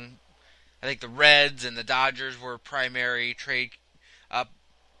exploring. I think the Reds and the Dodgers were primary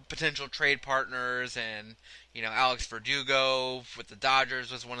potential trade partners, and Alex Verdugo with the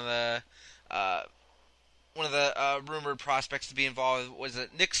Dodgers was one of the rumored prospects to be involved. Was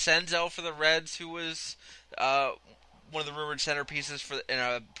it Nick Senzel for the Reds who was one of the rumored centerpieces in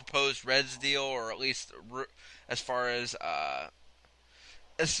a proposed Reds deal, or at least as far as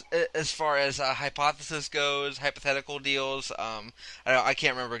hypothesis goes, hypothetical deals. I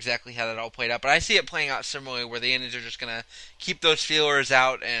can't remember exactly how that all played out, but I see it playing out similarly, where the Indians are just going to keep those feelers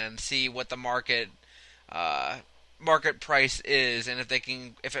out and see what the market price is, and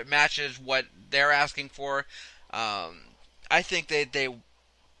if it matches what they're asking for, I think they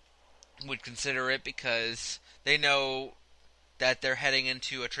would consider it, because they know that they're heading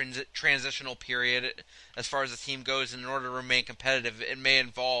into a transitional period as far as the team goes, and in order to remain competitive, it may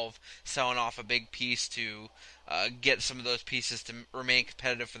involve selling off a big piece to get some of those pieces to remain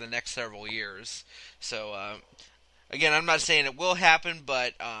competitive for the next several years. So, again, I'm not saying it will happen,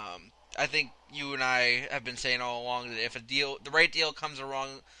 but I think you and I have been saying all along that if the right deal comes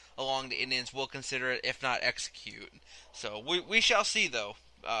along, the Indians will consider it, if not execute. So we shall see, though,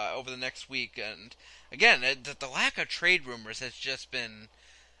 over the next week. And again, the lack of trade rumors has just been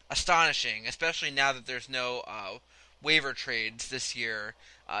astonishing, especially now that there's no waiver trades this year.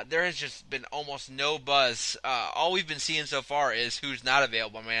 There has just been almost no buzz. All we've been seeing so far is who's not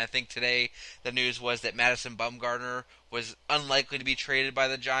available. I mean, I think today the news was that Madison Bumgarner was unlikely to be traded by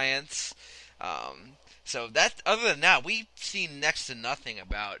the Giants. So that, other than that, we've seen next to nothing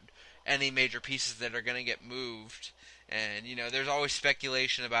about any major pieces that are going to get moved. And, there's always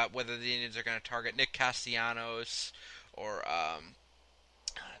speculation about whether the Indians are going to target Nick Castellanos or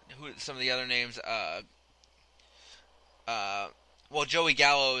some of the other names. Well, Joey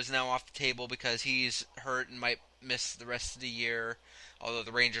Gallo is now off the table because he's hurt and might miss the rest of the year, although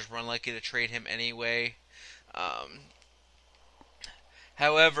the Rangers were unlikely to trade him anyway.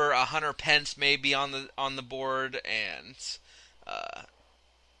 However, Hunter Pence may be on the board, and I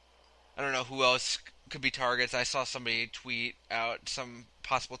don't know who else could be targets. I saw somebody tweet out some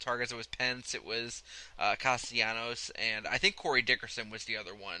possible targets. It was Pence, it was Castellanos, and I think Corey Dickerson was the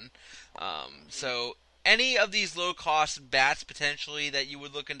other one. So any of these low-cost bats potentially that you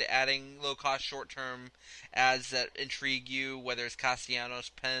would look into adding, low-cost short-term ads that intrigue you, whether it's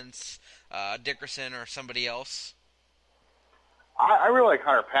Castellanos, Pence, Dickerson, or somebody else? I really like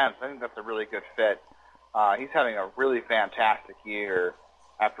Hunter Pence. I think that's a really good fit. He's having a really fantastic year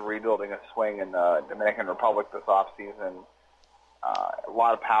after rebuilding a swing in the Dominican Republic this offseason. A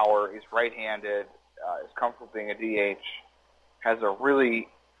lot of power. He's right-handed. Is comfortable being a DH. Has a really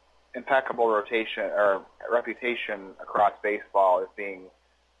impeccable reputation across baseball as being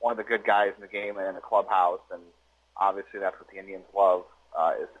one of the good guys in the game and in the clubhouse. And obviously that's what the Indians love,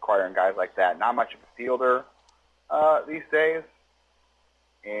 is acquiring guys like that. Not much of a fielder these days.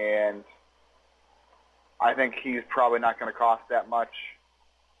 And I think he's probably not going to cost that much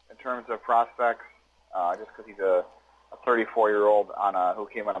in terms of prospects, just because he's a 34-year-old who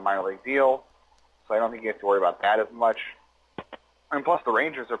came on a minor league deal. So I don't think you have to worry about that as much. And plus, the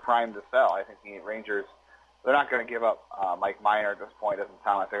Rangers are primed to sell. I think the Rangers, they're not going to give up Mike Minor at this point. It doesn't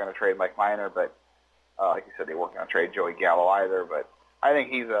sound like they're going to trade Mike Minor, but like you said, they weren't going to trade Joey Gallo either. But I think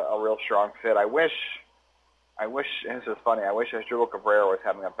he's a real strong fit. I wish, and this is funny, I wish Asdrubal Cabrera was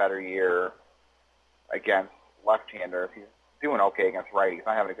having a better year against left-handers. He's doing okay against righties. He's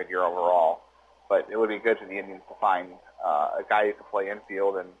not having a good year overall. But it would be good for the Indians to find a guy who can play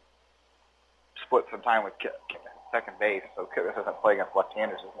infield and split some time with second base, so Kipnis doesn't play against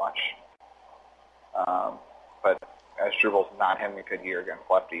left-handers as much. But Asdrubal's not having a good year against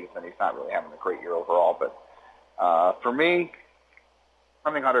lefties, and he's not really having a great year overall. But for me,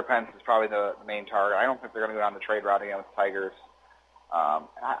 I think Hunter Pence is probably the main target. I don't think they're going to go down the trade route again with the Tigers.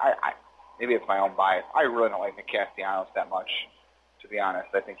 Maybe it's my own bias. I really don't like Nick Castellanos that much, to be honest.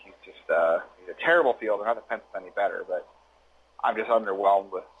 I think he's just he's a terrible fielder. Not that Pence is any better, but I'm just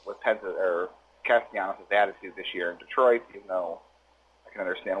underwhelmed with Pence or Castellanos' attitude this year in Detroit, even though I can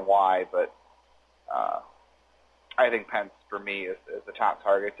understand why. But I think Pence, for me, is the top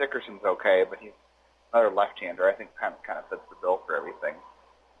target. Dickerson's okay, but he's another left-hander. I think Pence kind of fits the bill for everything.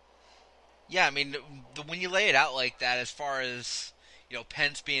 Yeah, I mean, when you lay it out like that, as far as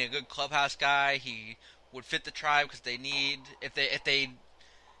Pence being a good clubhouse guy, he would fit the Tribe because they need if they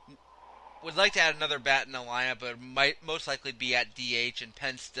would like to add another bat in the lineup, but might most likely be at DH, and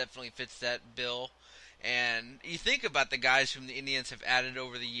Pence definitely fits that bill. And you think about the guys whom the Indians have added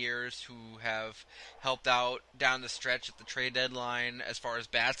over the years who have helped out down the stretch at the trade deadline as far as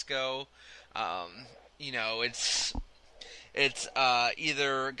bats go. It's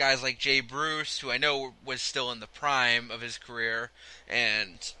either guys like Jay Bruce, who I know was still in the prime of his career,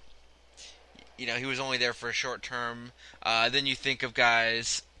 and he was only there for a short term. Then you think of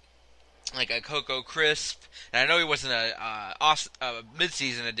guys like a Coco Crisp, and I know he wasn't a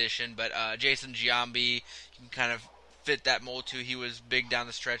mid-season addition, but Jason Giambi can kind of fit that mold too. He was big down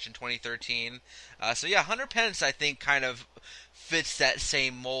the stretch in 2013. So yeah, Hunter Pence I think kind of fits that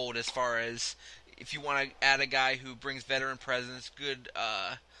same mold as far as if you want to add a guy who brings veteran presence, good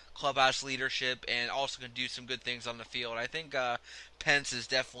clubhouse leadership, and also can do some good things on the field. I think Pence is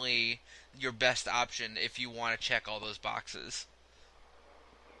definitely your best option if you want to check all those boxes.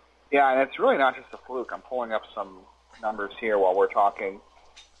 Yeah, and it's really not just a fluke. I'm pulling up some numbers here while we're talking.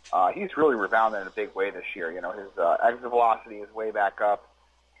 He's really rebounded in a big way this year. His exit velocity is way back up.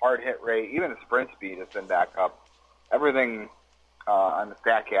 Hard hit rate, even his sprint speed has been back up. Everything on the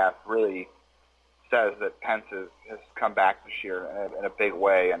StatCast really says that Pence has come back this year in a big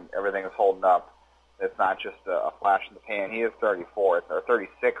way, and everything is holding up. It's not just a flash in the pan. He is 34, or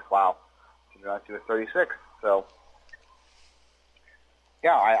 36. Wow, he was 36. So,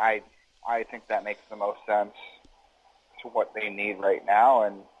 yeah, I think that makes the most sense to what they need right now.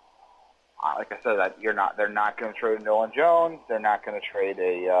 And like I said, they're not going to trade Nolan Jones. They're not going to trade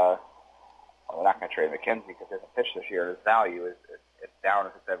they're not going to trade McKenzie because he hasn't pitched this year. His value is down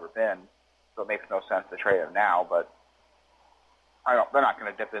as it's ever been. So it makes no sense to trade him now, but they're not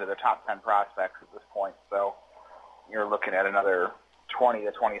going to dip into the top 10 prospects at this point. So you're looking at another 20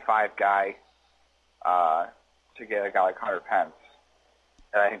 to 25 guy to get a guy like Hunter Pence.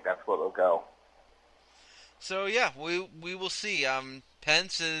 And I think that's what will go. So yeah, we will see.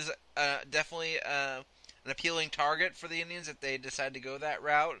 Pence is definitely an appealing target for the Indians if they decide to go that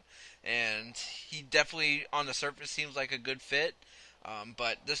route, and he definitely on the surface seems like a good fit.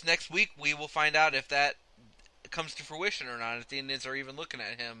 But this next week we will find out if that comes to fruition or not, if the Indians are even looking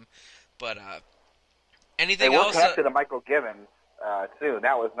at him. But anything else? They were connected to Michael Givens, too.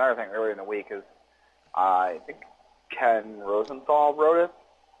 That was another thing earlier in the week is I think Ken Rosenthal wrote it,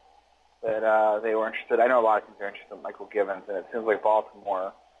 that they were interested. I know a lot of teams are interested in Michael Givens, and it seems like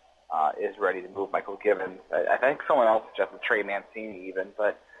Baltimore is ready to move Michael Givens. I think someone else suggested Trey Mancini even,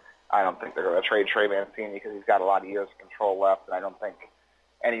 but I don't think they're going to trade Trey Mancini because he's got a lot of years of control left, and I don't think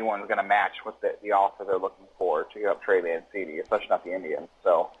anyone's going to match what the offer they're looking for to get up Trey Mancini, especially not the Indians.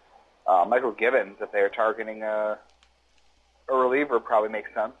 So Michael Givens, if they're targeting a reliever, probably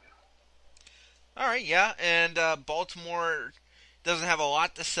makes sense. All right, yeah, and Baltimore doesn't have a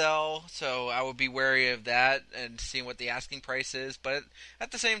lot to sell, so I would be wary of that and seeing what the asking price is. But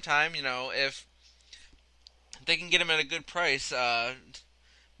at the same time, if they can get him at a good price,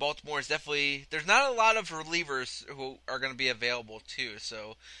 Baltimore is definitely... There's not a lot of relievers who are going to be available, too.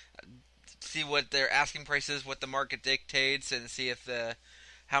 So see what their asking price is, what the market dictates, and see if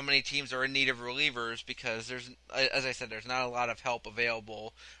how many teams are in need of relievers, because as I said, there's not a lot of help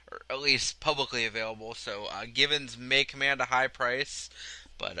available, or at least publicly available. So Givens may command a high price,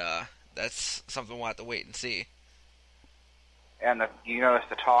 but that's something we'll have to wait and see. And you notice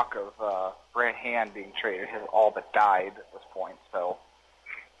the talk of Brad Hand being traded has all but died at this point. So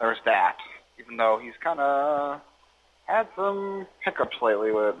there's that. Even though he's kind of had some hiccups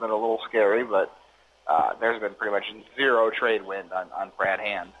lately, which have been a little scary, but there's been pretty much zero trade wind on Brad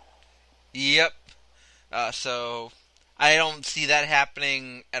Hand. Yep. So I don't see that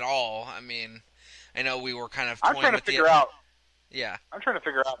happening at all. I mean, I know we were kind of toying with I'm trying to figure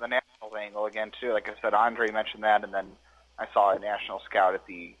out the national angle again too. Like I said, Andre mentioned that, and then I saw a national scout at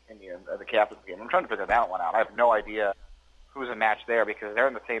the Capitals game. I'm trying to figure that one out. I have no idea who's a match there because they're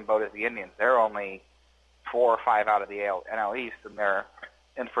in the same boat as the Indians. They're only 4 or 5 out of the NL East, and they're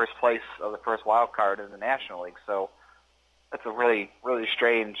in first place of the first wild card in the National League. So that's a really, really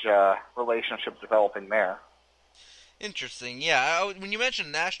strange relationship developing there. Interesting. Yeah, when you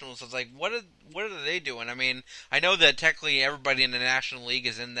mentioned Nationals, I was like, what are they doing? I mean, I know that technically everybody in the National League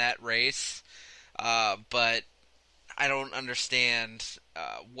is in that race, but I don't understand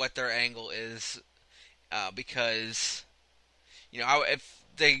what their angle is because if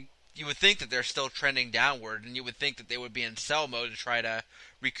they you would think that they're still trending downward, and you would think that they would be in sell mode to try to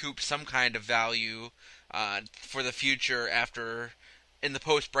recoup some kind of value for the future after in the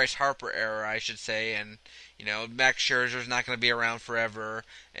post Bryce Harper era, I should say, and Max Scherzer's not going to be around forever,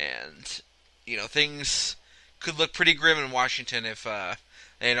 and things could look pretty grim in Washington if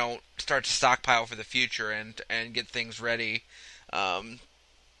they don't start to stockpile for the future and get things ready.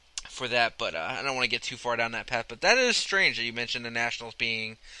 For that, but I don't want to get too far down that path. But that is strange that you mentioned the Nationals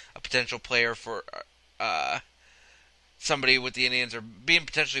being a potential player for somebody with the Indians, or being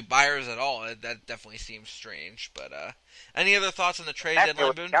potentially buyers at all. That definitely seems strange. But any other thoughts on the trade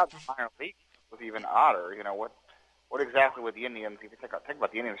deadline, Boone? The minor league was even odder. What exactly with the Indians? If you think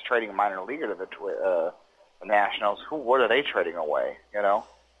about the Indians trading a minor leaguer to the Nationals, what are they trading away?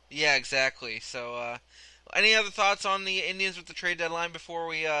 Yeah, exactly. So, any other thoughts on the Indians with the trade deadline before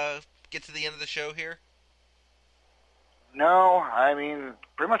we get to the end of the show here? No, I mean,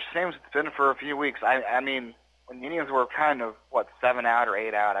 pretty much the same as it's been for a few weeks. I mean, when the Indians were kind of 7 out or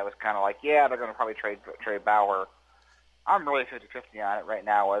 8 out, I was kind of like, yeah, they're going to probably trade Bauer. I'm really 50-50 on it right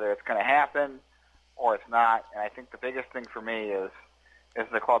now, whether it's going to happen or it's not. And I think the biggest thing for me is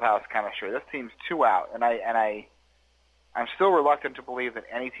the clubhouse chemistry. This team's 2 out, and I'm still reluctant to believe that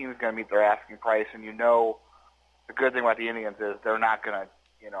any team is going to meet their asking price. And the good thing about the Indians is they're not going to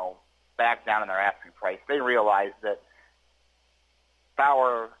back down on their asking price. They realize that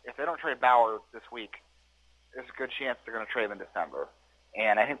Bauer, if they don't trade Bauer this week, there's a good chance they're going to trade him in December.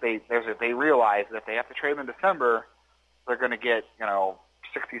 And I think they realize that if they have to trade him in December, they're going to get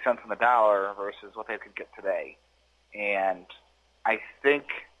 60 cents on the dollar versus what they could get today. And I think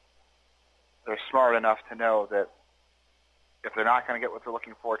they're smart enough to know that if they're not going to get what they're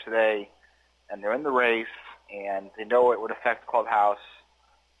looking for today, and they're in the race, and they know it would affect the clubhouse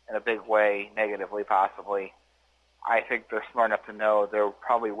in a big way, negatively possibly, I think they're smart enough to know they're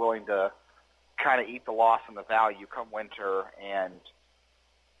probably willing to kind of eat the loss and the value come winter and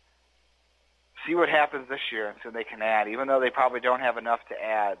see what happens this year and see what they can add, even though they probably don't have enough to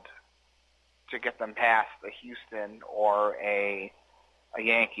add to get them past a Houston or a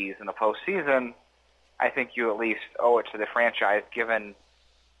Yankees in the postseason. I think you at least owe it to the franchise, given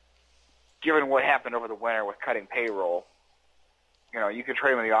what happened over the winter with cutting payroll. You can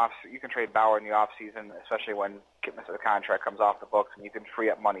trade him in the off. You can trade Bauer in the off season, especially when the contract comes off the books, and you can free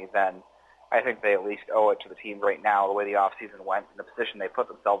up money then. I think they at least owe it to the team right now, the way the off season went, and the position they put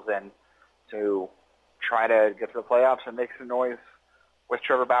themselves in to try to get to the playoffs and make some noise with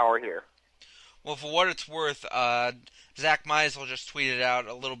Trevor Bauer here. Well, for what it's worth, Zach Meisel just tweeted out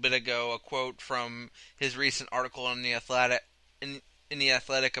a little bit ago a quote from his recent article in the Athletic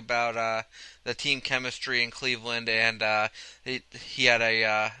about the team chemistry in Cleveland, and he had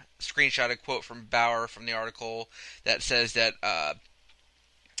a screenshotted quote from Bauer from the article that says that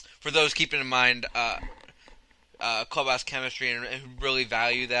for those keeping in mind clubhouse chemistry and who really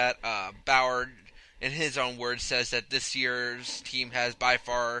value that, Bauer, in his own words, says that this year's team has by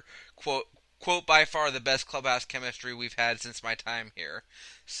far quote by far the best clubhouse chemistry we've had since my time here.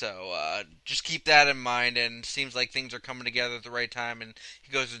 So just keep that in mind, and seems like things are coming together at the right time. And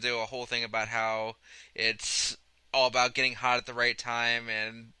he goes to do a whole thing about how it's all about getting hot at the right time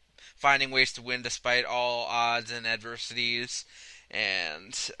and finding ways to win despite all odds and adversities.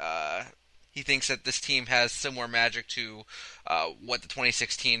 And he thinks that this team has similar magic to what the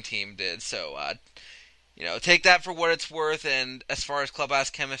 2016 team did. So take that for what it's worth. And as far as clubhouse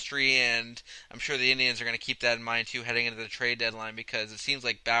chemistry, and I'm sure the Indians are going to keep that in mind too heading into the trade deadline, because it seems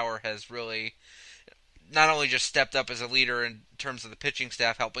like Bauer has really not only just stepped up as a leader in terms of the pitching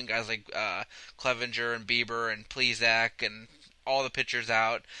staff, helping guys like Clevenger and Bieber and Plesac and all the pitchers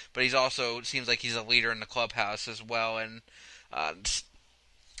out, but he's also seems like he's a leader in the clubhouse as well. And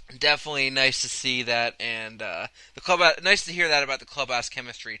definitely nice to see that, and nice to hear that about the clubhouse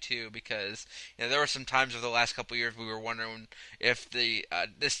chemistry too, because there were some times over the last couple of years we were wondering if the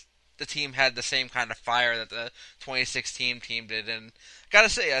team had the same kind of fire that the 2016 team did, and gotta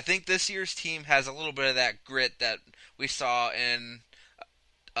say, I think this year's team has a little bit of that grit that we saw in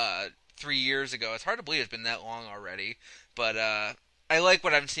 3 years ago. It's hard to believe it's been that long already, but I like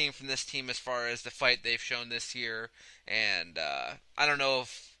what I'm seeing from this team as far as the fight they've shown this year, and I don't know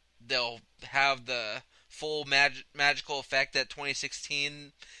if they'll have the full magical effect that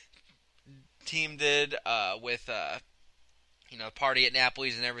 2016 team did with party at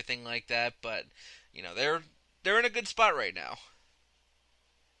Napoli's and everything like that. But they're in a good spot right now.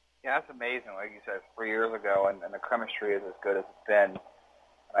 Yeah, that's amazing. Like you said, 3 years ago, and the chemistry is as good as it's been.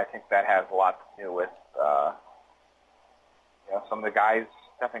 And I think that has a lot to do with some of the guys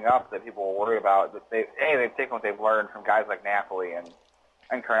stepping up that people were worried about. That they've taken what they've learned from guys like Napoli and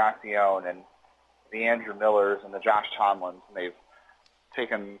Encarnacion and the Andrew Millers and the Josh Tomlins, and they've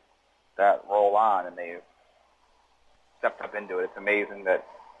taken that role on and they've stepped up into it. It's amazing that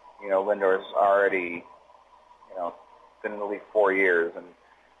Lindor's already been in the league 4 years, and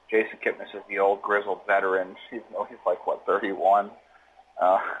Jason Kipnis is the old grizzled veteran. He's like 31.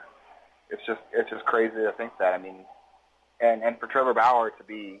 It's just crazy to think that. I mean, and for Trevor Bauer to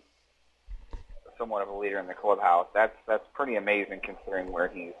be somewhat of a leader in the clubhouse, that's pretty amazing considering where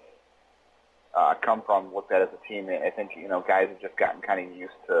he's come from, looked at as a teammate. I think guys have just gotten kind of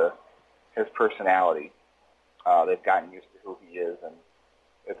used to his personality. They've gotten used to who he is, and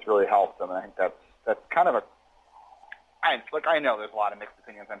it's really helped them. And I think that's kind of I know there's a lot of mixed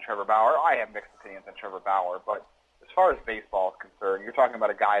opinions on Trevor Bauer. I have mixed opinions on Trevor Bauer, but as far as baseball is concerned, you're talking about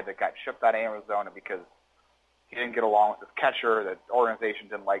a guy that got shipped out of Arizona because he didn't get along with his catcher, the organization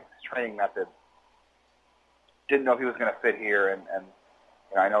didn't like his training methods, didn't know if he was going to fit here, and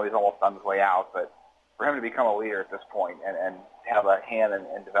I know he's almost on his way out, but for him to become a leader at this point and have a hand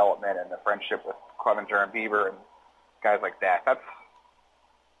in development and the friendship with Clevenger and Bieber and guys like that,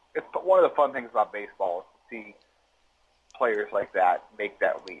 it's one of the fun things about baseball is to see players like that make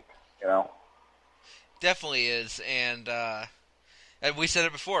that leap, Definitely is, and we said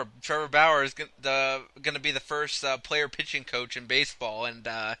it before. Trevor Bauer is going to be the first player pitching coach in baseball, and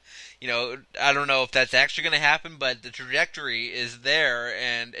I don't know if that's actually going to happen, but the trajectory is there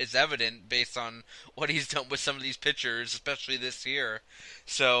and is evident based on what he's done with some of these pitchers, especially this year.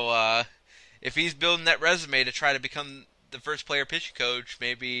 So if he's building that resume to try to become the first player pitching coach,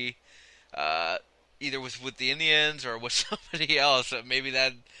 maybe either with the Indians or with somebody else,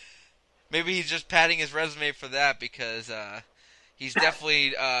 maybe he's just padding his resume for that because he's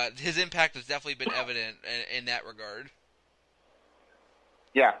definitely his impact has definitely been evident in that regard.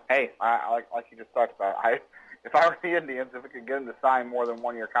 Yeah, hey, I like you just talked about. If I were the Indians, if we could get him to sign more than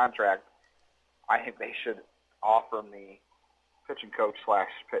 1 year contract, I think they should offer him the pitching coach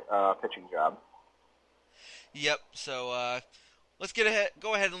 / pitching job. Yep. So let's go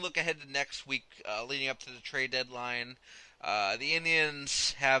ahead and look ahead to next week, leading up to the trade deadline. The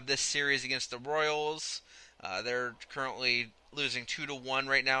Indians have this series against the Royals. They're currently losing 2-1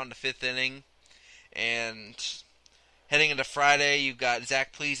 right now in the 5th inning. And heading into Friday, you've got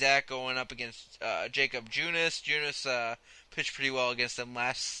Zach Plesac going up against Jacob Junis. Junis pitched pretty well against them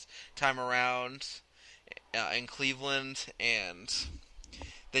last time around in Cleveland. And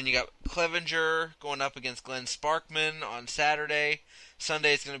then you got Clevenger going up against Glenn Sparkman on Saturday.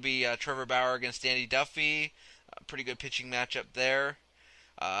 Sunday it's going to be Trevor Bauer against Danny Duffy. Pretty good pitching matchup there.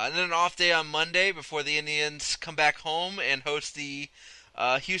 And then an off day on Monday before the Indians come back home and host the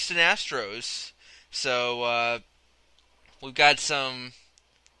Houston Astros. So we've got some...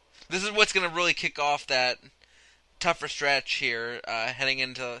 This is what's going to really kick off that tougher stretch here, heading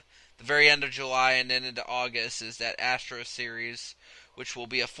into the very end of July and then into August, is that Astros series, which will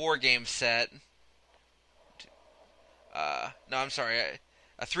be a 4-game set. A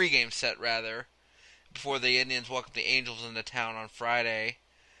 3-game set, rather, before the Indians welcome the Angels into town on Friday.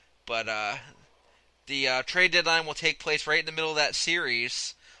 But the trade deadline will take place right in the middle of that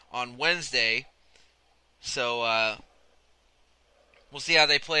series on Wednesday. So we'll see how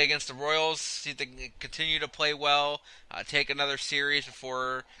they play against the Royals, see if they can continue to play well, take another series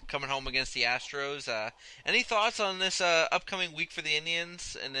before coming home against the Astros. Any thoughts on this upcoming week for the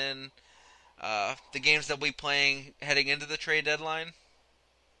Indians, and then the games they'll be playing heading into the trade deadline?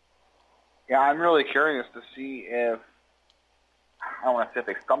 Yeah, I'm really curious to see if, I don't want to say if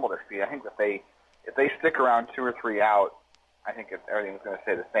they stumble their feet. I think that if they stick around 2 or 3 out, I think everything's going to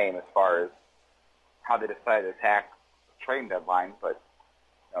stay the same as far as how they decide to attack the trading deadline. But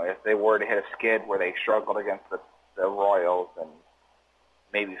if they were to hit a skid where they struggled against the Royals and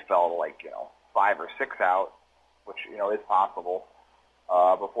maybe fell to 5 or 6 out, which is possible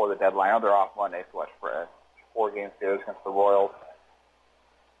before the deadline. They're off Monday, so for a 4-game series against the Royals.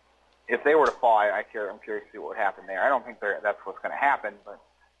 If they were to fall, I'm curious to see what would happen there. I don't think that's what's going to happen, but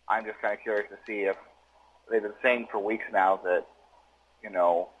I'm just kind of curious to see if they've been saying for weeks now that,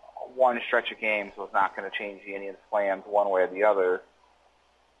 one stretch of games was not going to change the Indians' plans one way or the other.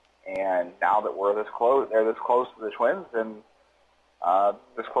 And now that they're this close to the Twins and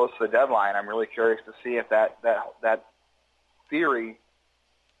this close to the deadline, I'm really curious to see if that theory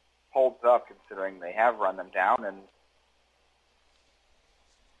holds up, considering they have run them down and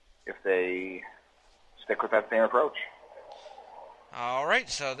if they stick with that same approach. All right,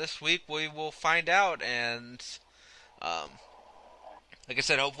 so this week we will find out, and like I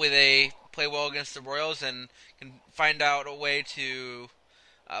said, hopefully they play well against the Royals and can find out a way to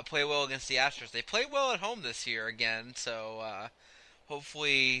play well against the Astros. They played well at home this year again, so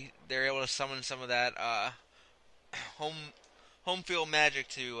hopefully they're able to summon some of that home home field magic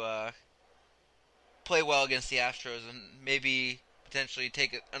to play well against the Astros and maybe potentially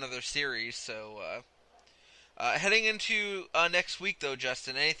take another series. So heading into next week, though,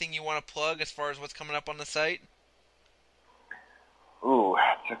 Justin, anything you want to plug as far as what's coming up on the site? Ooh,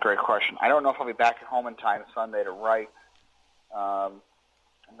 that's a great question. I don't know if I'll be back at home in time Sunday to write. I'm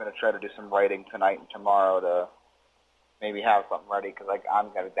going to try to do some writing tonight and tomorrow to maybe have something ready because I'm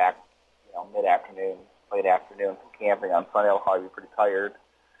going to be back, mid-afternoon, late afternoon from camping on Sunday. I'll probably be pretty tired.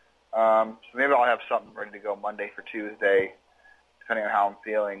 So maybe I'll have something ready to go Monday for Tuesday, depending on how I'm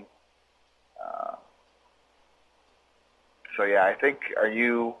feeling. So yeah, I think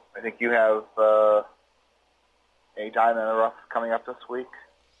you have a Diamond in the Rough coming up this week?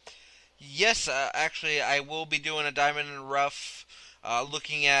 Yes, actually, I will be doing a Diamond in the Rough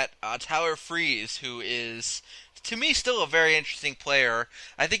looking at Tyler Freeze, who is, to me, still a very interesting player.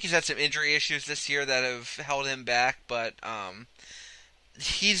 I think he's had some injury issues this year that have held him back, but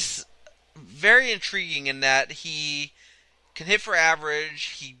he's very intriguing in that he can hit for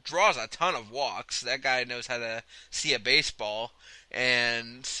average. He draws a ton of walks. That guy knows how to see a baseball,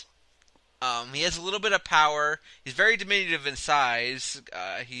 and he has a little bit of power. He's very diminutive in size.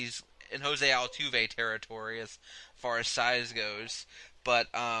 He's in Jose Altuve territory as far as size goes. But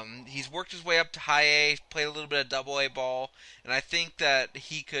he's worked his way up to high A, played a little bit of double A ball, and I think that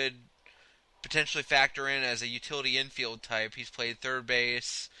he could potentially factor in as a utility infield type. He's played third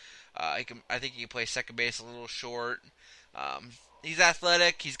base. I think he can play second base a little short. He's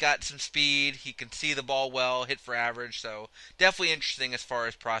athletic. He's got some speed. He can see the ball well, hit for average. So definitely interesting as far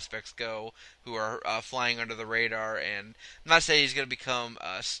as prospects go, who are flying under the radar. And I'm not saying he's going to become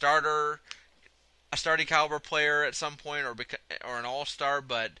a starting caliber player at some point, or an all-star,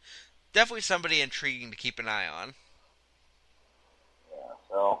 but definitely somebody intriguing to keep an eye on. Yeah.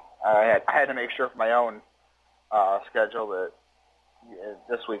 So I had to make sure for my own schedule that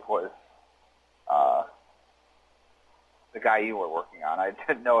this week was the guy you were working on. I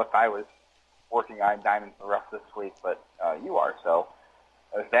didn't know if I was working on Diamonds in the Rough this week, but you are. So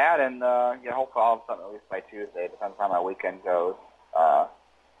there's that, and hopefully I'll have something at least by Tuesday. Depends on how my weekend goes.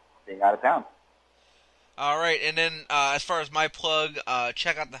 Being out of town. All right, and then as far as my plug,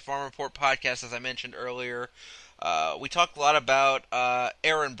 check out the Farm Report podcast, as I mentioned earlier. We talked a lot about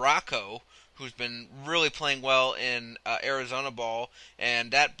Aaron Bracco, who's been really playing well in Arizona ball,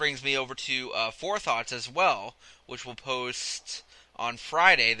 and that brings me over to Four Thoughts as well, which we'll post on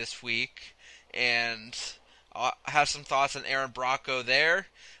Friday this week, and I'll have some thoughts on Aaron Bracco there.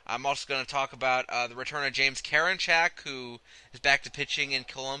 I'm also going to talk about the return of James Karinchak, who is back to pitching in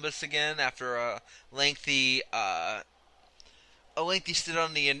Columbus again after a lengthy stint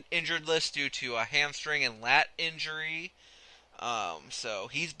on the injured list due to a hamstring and lat injury. So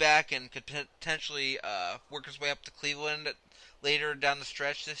he's back and could potentially work his way up to Cleveland later down the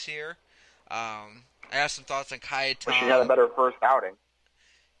stretch this year. I have some thoughts on Kai Tom. Wish he had a better first outing.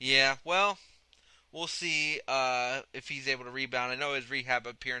 Yeah, well, we'll see if he's able to rebound. I know his rehab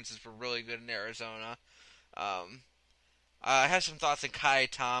appearances were really good in Arizona. I have some thoughts on Kai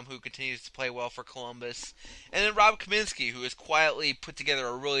Tom, who continues to play well for Columbus. And then Rob Kaminsky, who has quietly put together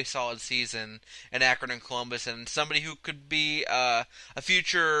a really solid season in Akron and Columbus, and somebody who could be a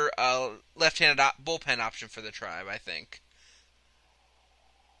future left-handed bullpen option for the Tribe, I think.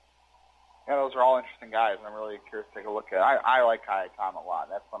 Yeah, those are all interesting guys, and I'm really curious to take a look at. I like Kai Tom a lot.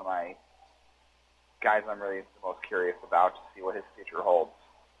 That's one of my guys I'm really the most curious about to see what his future holds.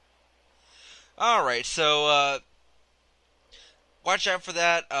 All right, so watch out for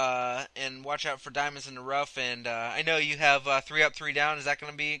that, and watch out for Diamonds in the Rough. And I know you have 3 Up, 3 Down. Is that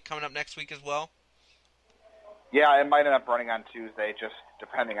going to be coming up next week as well? Yeah, it might end up running on Tuesday, just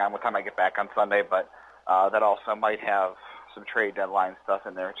depending on what time I get back on Sunday. But that also might have some trade deadline stuff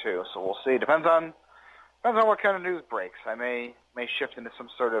in there too. So we'll see. Depends on what kind of news breaks. I may shift into some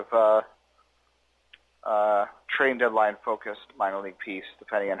sort of trade deadline focused minor league piece,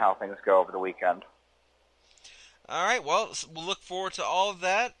 depending on how things go over the weekend. All right, well, we'll look forward to all of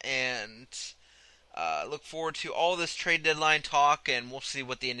that, and look forward to all this trade deadline talk, and we'll see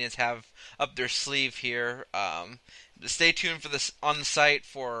what the Indians have up their sleeve here. Stay tuned for this on the site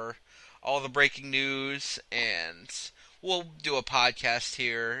for all the breaking news, and we'll do a podcast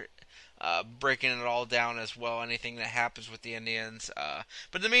here breaking it all down as well, anything that happens with the Indians.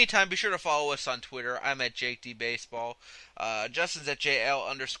 But in the meantime, be sure to follow us on Twitter. I'm at JakeDBaseball. Justin's at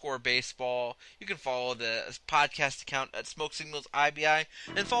JL_baseball. You can follow the podcast account at Smoke Signals IBI,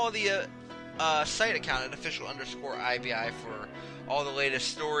 and follow the site account at official_IBI for all the latest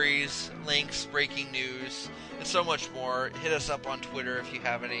stories, links, breaking news, and so much more. Hit us up on Twitter if you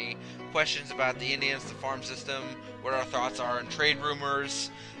have any questions about the Indians, the farm system, what our thoughts are on trade rumors.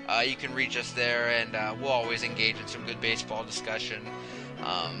 You can reach us there, and we'll always engage in some good baseball discussion.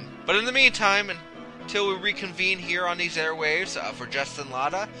 But in the meantime, until we reconvene here on these airwaves, for Justin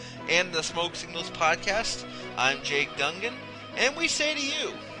Latta and the Smoke Signals podcast, I'm Jake Dungan, and we say to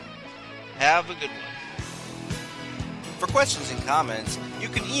you, have a good one. For questions and comments, you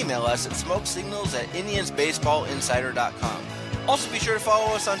can email us at smokesignals@indiansbaseballinsider.com. Also be sure to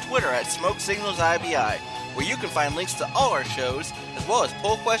follow us on Twitter at SmokeSignalsIBI, where you can find links to all our shows, as well as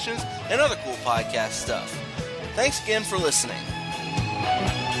poll questions and other cool podcast stuff. Thanks again for listening.